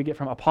from where we get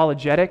from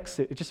apologetics.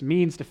 It just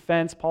means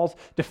defense. Paul's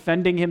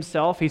defending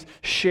himself. He's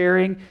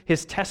sharing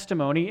his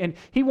testimony. And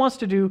he wants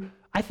to do,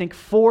 I think,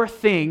 4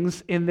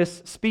 things in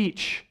this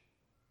speech.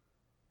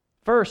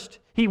 First,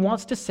 he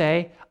wants to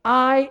say,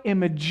 I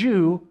am a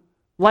Jew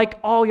like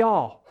all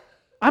y'all.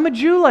 I'm a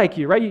Jew like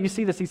you, right? You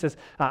see this. He says,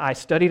 I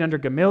studied under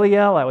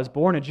Gamaliel. I was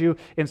born a Jew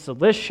in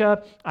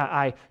Cilicia.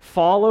 I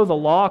follow the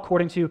law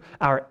according to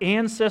our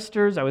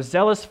ancestors. I was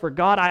zealous for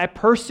God. I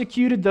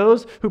persecuted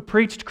those who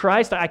preached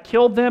Christ. I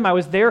killed them. I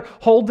was there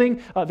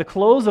holding the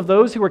clothes of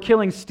those who were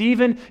killing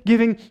Stephen,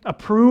 giving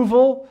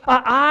approval.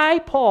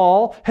 I,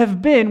 Paul,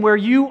 have been where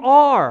you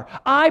are.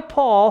 I,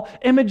 Paul,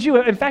 am a Jew.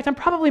 In fact, I'm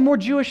probably more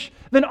Jewish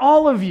than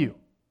all of you.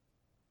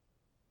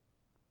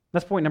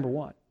 That's point number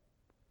 1.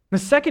 The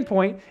second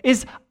point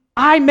is,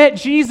 I met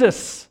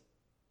Jesus.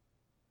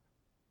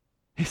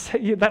 He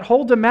said, that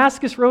whole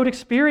Damascus Road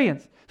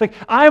experience. It's like,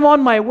 I'm on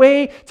my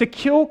way to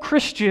kill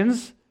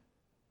Christians,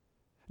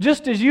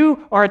 just as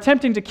you are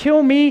attempting to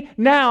kill me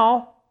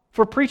now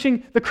for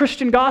preaching the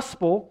Christian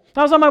gospel.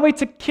 I was on my way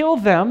to kill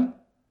them,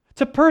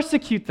 to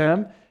persecute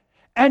them,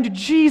 and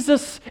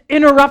Jesus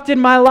interrupted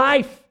my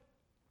life.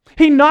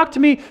 He knocked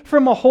me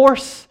from a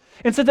horse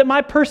and said that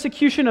my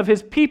persecution of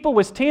his people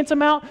was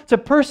tantamount to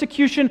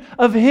persecution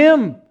of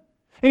him.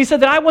 And he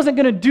said that I wasn't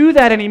going to do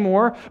that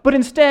anymore, but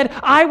instead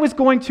I was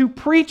going to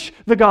preach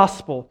the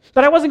gospel.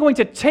 That I wasn't going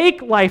to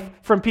take life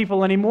from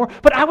people anymore,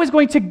 but I was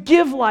going to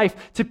give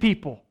life to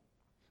people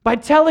by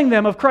telling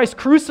them of Christ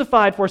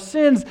crucified for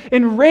sins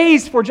and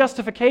raised for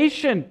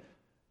justification.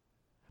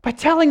 By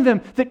telling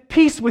them that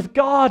peace with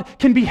God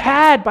can be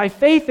had by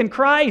faith in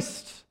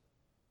Christ.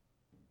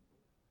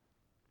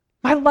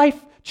 My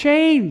life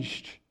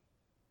changed.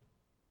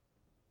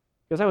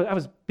 Because I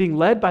was being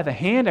led by the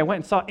hand. I went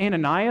and saw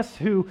Ananias,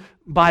 who,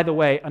 by the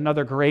way,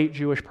 another great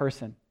Jewish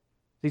person.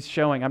 He's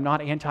showing I'm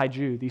not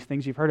anti-Jew. These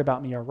things you've heard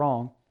about me are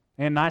wrong.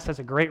 Ananias has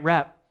a great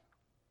rep.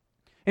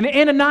 And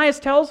Ananias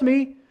tells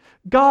me,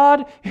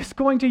 God is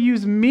going to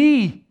use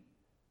me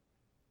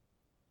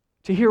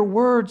to hear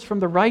words from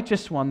the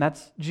righteous one.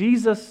 That's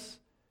Jesus.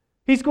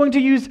 He's going to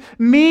use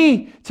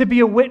me to be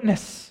a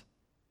witness.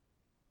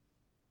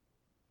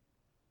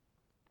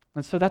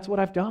 And so that's what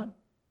I've done.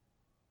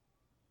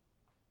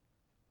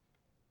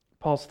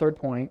 Paul's third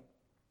point,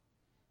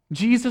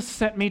 Jesus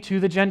sent me to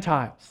the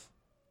Gentiles.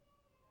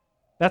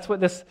 That's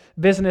what this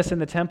business in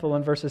the temple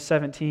in verses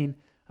 17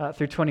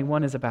 through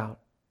 21 is about.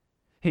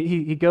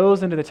 He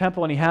goes into the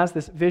temple and he has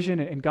this vision,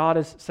 and God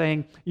is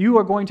saying, you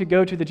are going to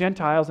go to the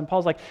Gentiles. And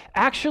Paul's like,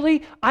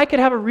 actually, I could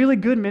have a really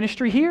good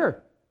ministry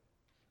here.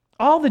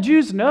 All the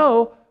Jews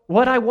know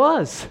what I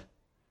was.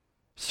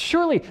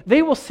 Surely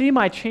they will see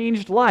my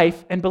changed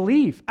life and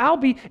believe. I'll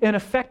be an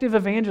effective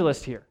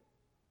evangelist here.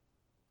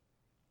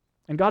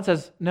 And God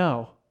says,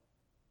 no.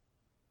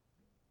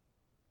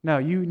 No,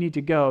 you need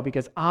to go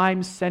because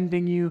I'm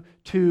sending you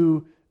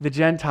to the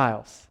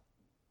Gentiles.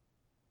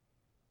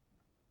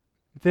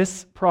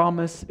 This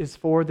promise is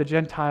for the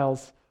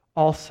Gentiles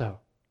also.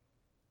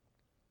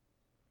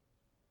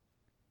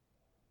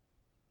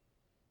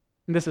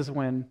 And this is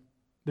when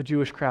the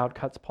Jewish crowd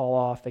cuts Paul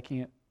off. They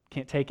can't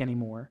take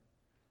anymore.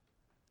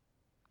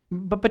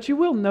 But you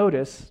will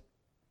notice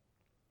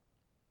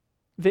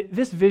that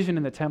this vision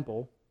in the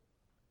temple,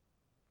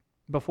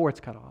 before it's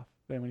cut off,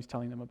 when he's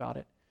telling them about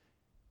it,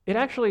 it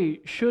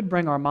actually should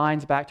bring our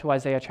minds back to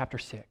Isaiah chapter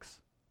 6,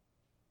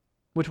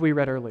 which we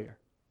read earlier,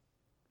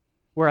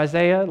 where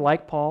Isaiah,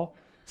 like Paul,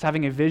 is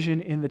having a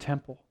vision in the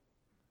temple,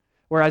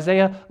 where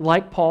Isaiah,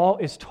 like Paul,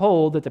 is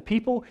told that the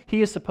people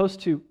he is supposed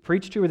to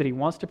preach to or that he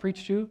wants to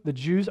preach to, the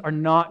Jews are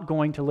not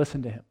going to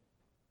listen to him.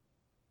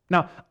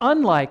 Now,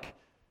 unlike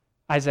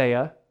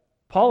Isaiah,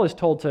 Paul is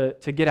told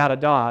to get out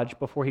of Dodge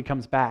before he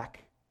comes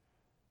back.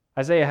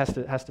 Isaiah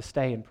has to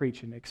stay and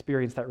preach and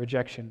experience that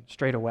rejection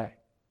straight away.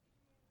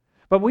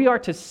 But we are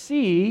to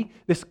see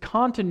this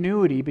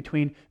continuity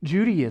between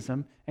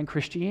Judaism and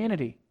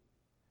Christianity.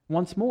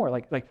 Once more,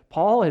 like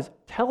Paul is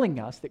telling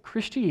us that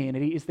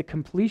Christianity is the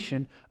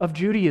completion of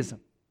Judaism.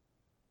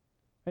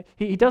 Right?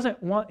 He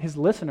doesn't want his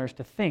listeners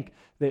to think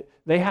that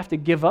they have to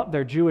give up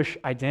their Jewish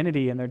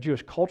identity and their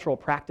Jewish cultural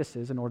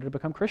practices in order to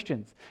become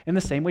Christians. In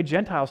the same way,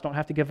 Gentiles don't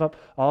have to give up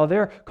all of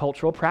their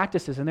cultural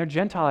practices and their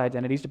Gentile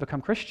identities to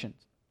become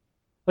Christians.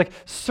 Like,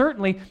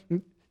 certainly,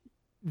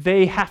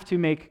 they have to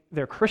make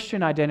their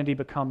Christian identity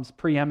becomes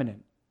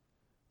preeminent.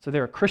 So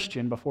they're a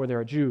Christian before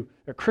they're a Jew.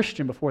 They're a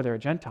Christian before they're a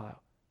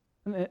Gentile.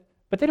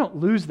 But they don't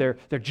lose their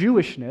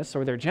Jewishness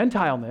or their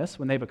Gentileness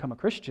when they become a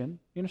Christian.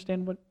 You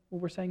understand what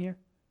we're saying here?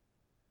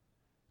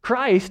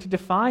 Christ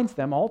defines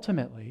them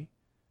ultimately,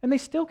 and they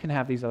still can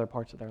have these other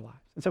parts of their lives.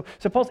 And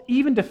so Paul's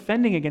even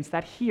defending against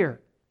that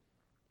here.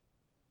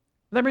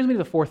 That brings me to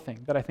the fourth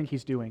thing that I think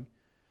he's doing.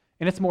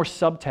 And it's more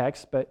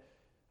subtext, but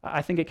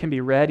I think it can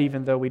be read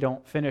even though we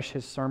don't finish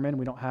his sermon.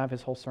 We don't have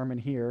his whole sermon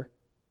here.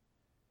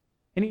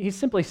 And he's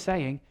simply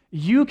saying,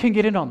 you can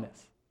get in on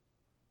this.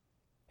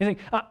 He's saying,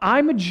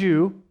 I'm a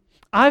Jew.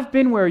 I've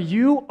been where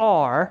you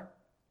are,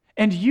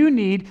 and you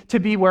need to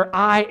be where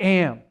I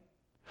am.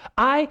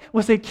 I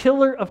was a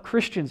killer of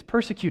Christians,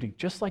 persecuting,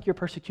 just like you're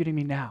persecuting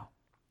me now.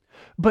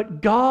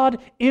 But God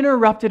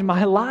interrupted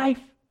my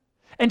life,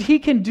 and He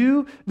can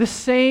do the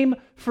same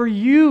for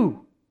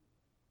you.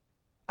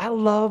 I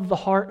love the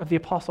heart of the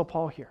Apostle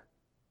Paul here.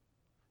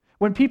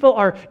 When people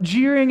are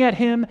jeering at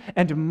him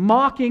and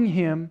mocking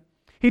him,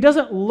 he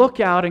doesn't look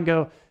out and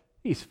go,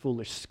 these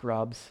foolish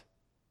scrubs,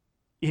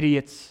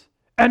 idiots,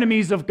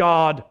 enemies of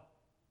God.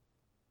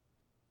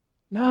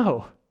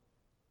 No.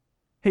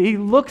 He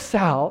looks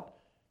out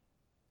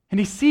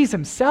and he sees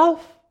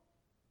himself.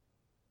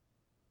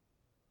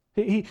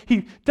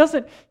 He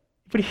doesn't,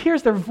 but he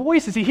hears their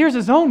voices. He hears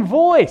his own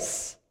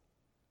voice.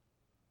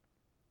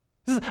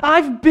 He says,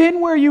 I've been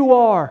where you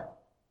are,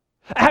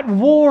 at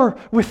war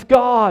with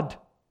God,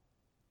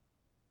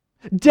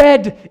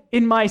 dead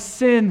in my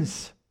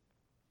sins,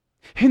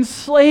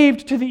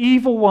 enslaved to the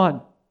evil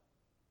one.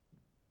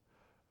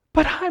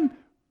 But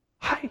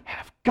I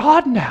have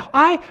God now.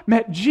 I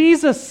met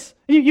Jesus.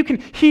 You can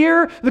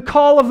hear the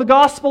call of the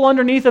gospel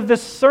underneath of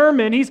this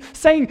sermon. He's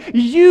saying,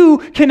 you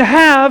can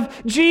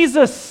have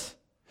Jesus.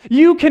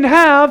 You can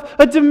have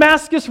a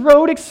Damascus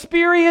Road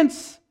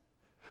experience.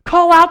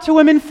 Call out to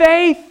Him in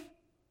faith.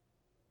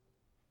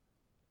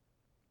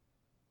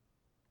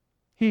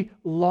 He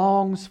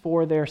longs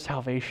for their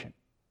salvation.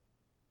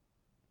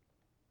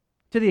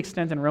 To the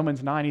extent in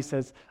Romans 9, he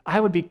says,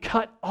 I would be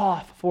cut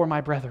off for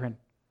my brethren.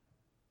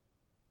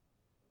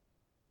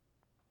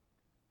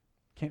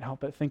 Can't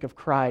help but think of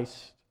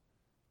Christ,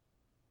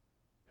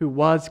 who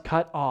was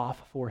cut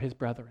off for His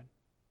brethren.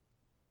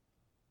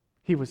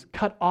 He was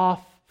cut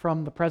off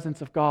from the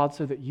presence of God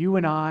so that you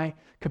and I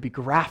could be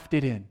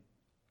grafted in.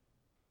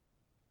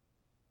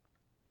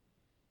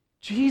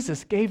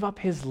 Jesus gave up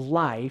His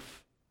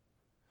life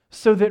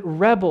so that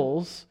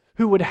rebels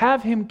who would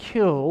have Him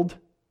killed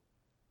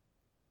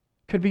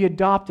could be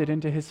adopted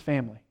into His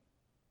family.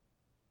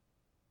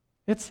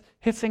 It's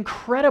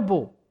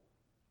incredible.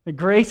 The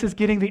grace is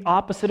getting the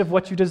opposite of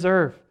what you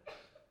deserve.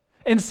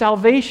 And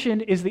salvation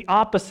is the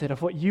opposite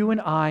of what you and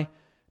I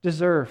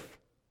deserve.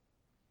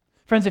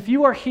 Friends, if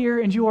you are here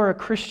and you are a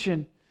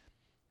Christian,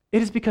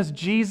 it is because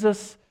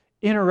Jesus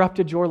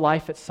interrupted your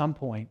life at some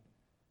point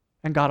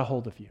and got a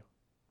hold of you.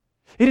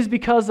 It is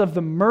because of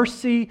the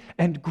mercy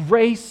and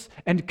grace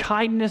and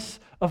kindness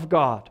of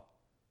God.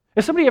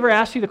 If somebody ever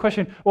asks you the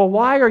question, well,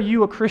 why are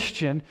you a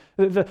Christian?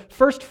 The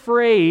first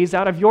phrase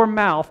out of your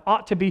mouth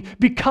ought to be,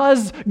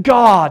 because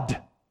God.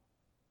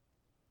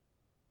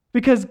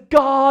 Because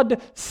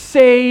God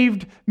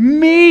saved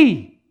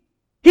me.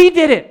 He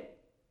did it.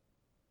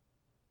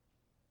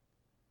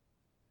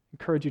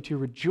 I encourage you to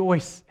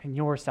rejoice in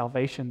your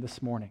salvation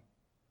this morning.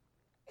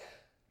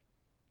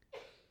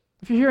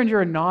 If you're here and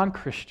you're a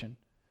non-Christian,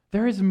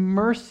 there is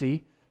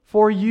mercy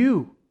for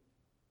you.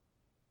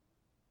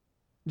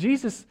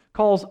 Jesus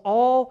calls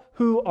all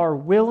who are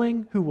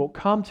willing, who will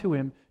come to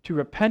Him, to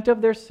repent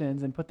of their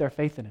sins and put their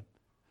faith in Him,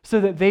 so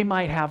that they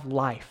might have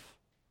life.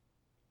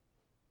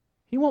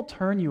 He won't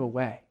turn you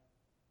away.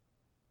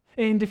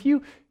 And if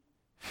you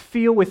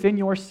feel within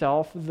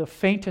yourself the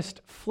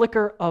faintest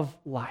flicker of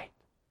light,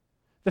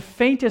 the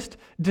faintest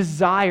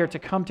desire to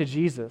come to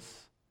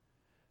Jesus,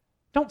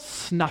 don't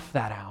snuff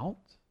that out.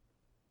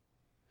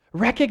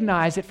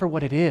 Recognize it for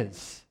what it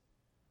is.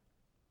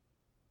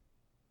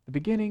 The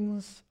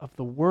beginnings of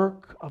the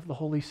work of the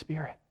Holy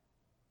Spirit.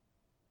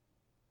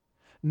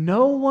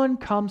 No one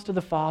comes to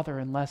the Father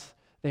unless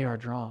they are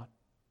drawn.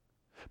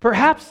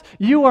 Perhaps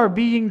you are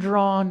being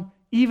drawn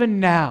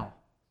even now.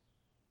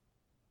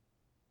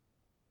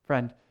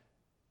 Friend,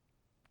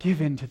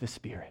 give in to the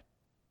Spirit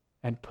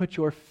and put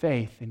your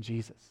faith in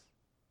Jesus.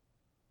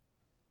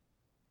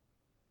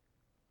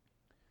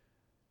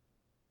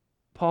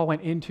 Paul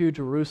went into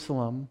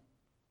Jerusalem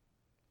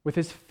with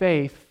his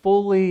faith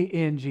fully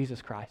in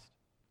Jesus Christ,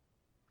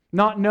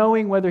 not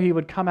knowing whether he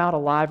would come out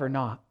alive or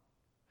not,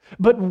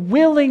 but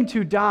willing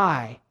to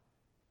die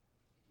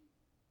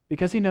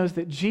because he knows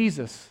that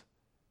Jesus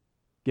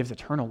gives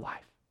eternal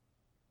life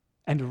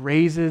and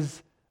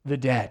raises the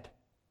dead.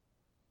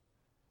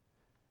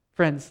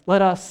 Friends,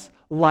 let us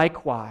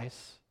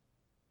likewise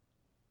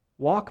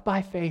walk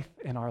by faith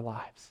in our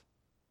lives.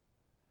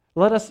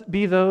 Let us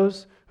be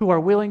those who are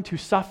willing to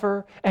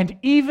suffer and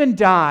even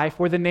die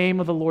for the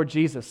name of the Lord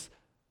Jesus,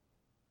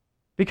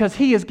 because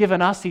He has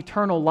given us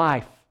eternal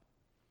life.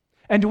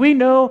 And we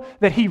know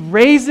that He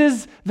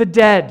raises the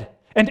dead,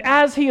 and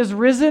as He is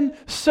risen,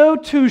 so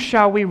too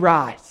shall we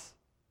rise.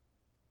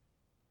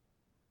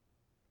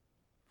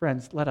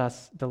 Friends, let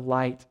us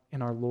delight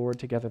in our Lord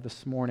together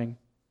this morning.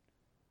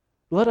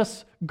 Let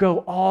us go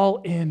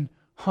all in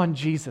on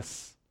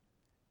Jesus.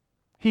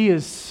 He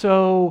is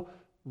so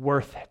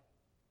worth it.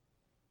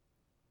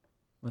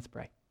 Let's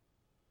pray.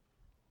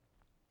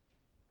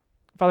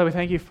 Father, we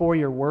thank You for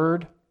Your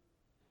word.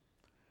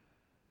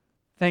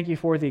 Thank You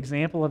for the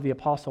example of the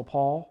Apostle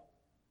Paul.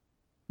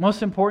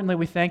 Most importantly,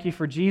 we thank You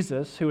for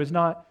Jesus, who is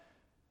not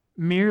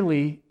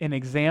merely an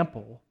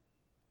example,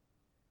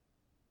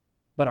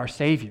 but our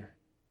Savior.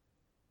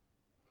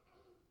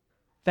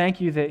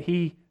 Thank You that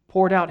He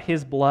poured out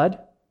His blood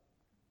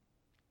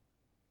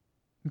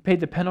and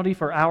paid the penalty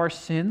for our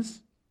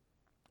sins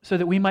so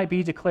that we might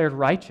be declared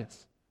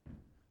righteous,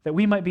 that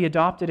we might be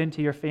adopted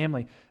into Your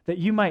family, that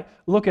You might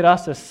look at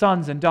us as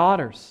sons and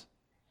daughters.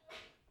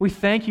 We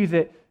thank You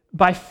that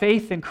by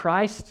faith in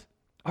Christ,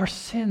 our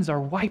sins are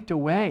wiped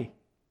away.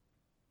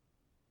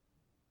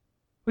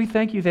 We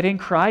thank You that in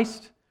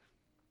Christ,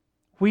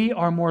 we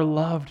are more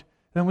loved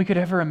than we could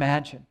ever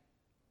imagine.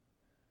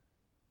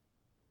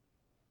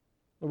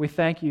 Lord, we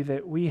thank You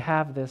that we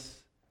have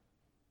this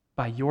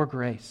by Your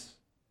grace,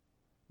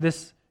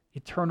 this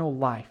eternal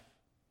life.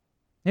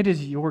 It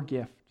is Your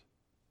gift.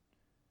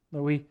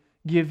 Lord, we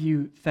give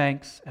You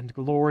thanks and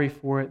glory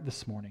for it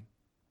this morning.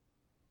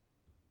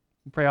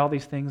 We pray all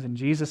these things in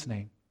Jesus'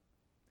 name.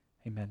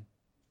 Amen.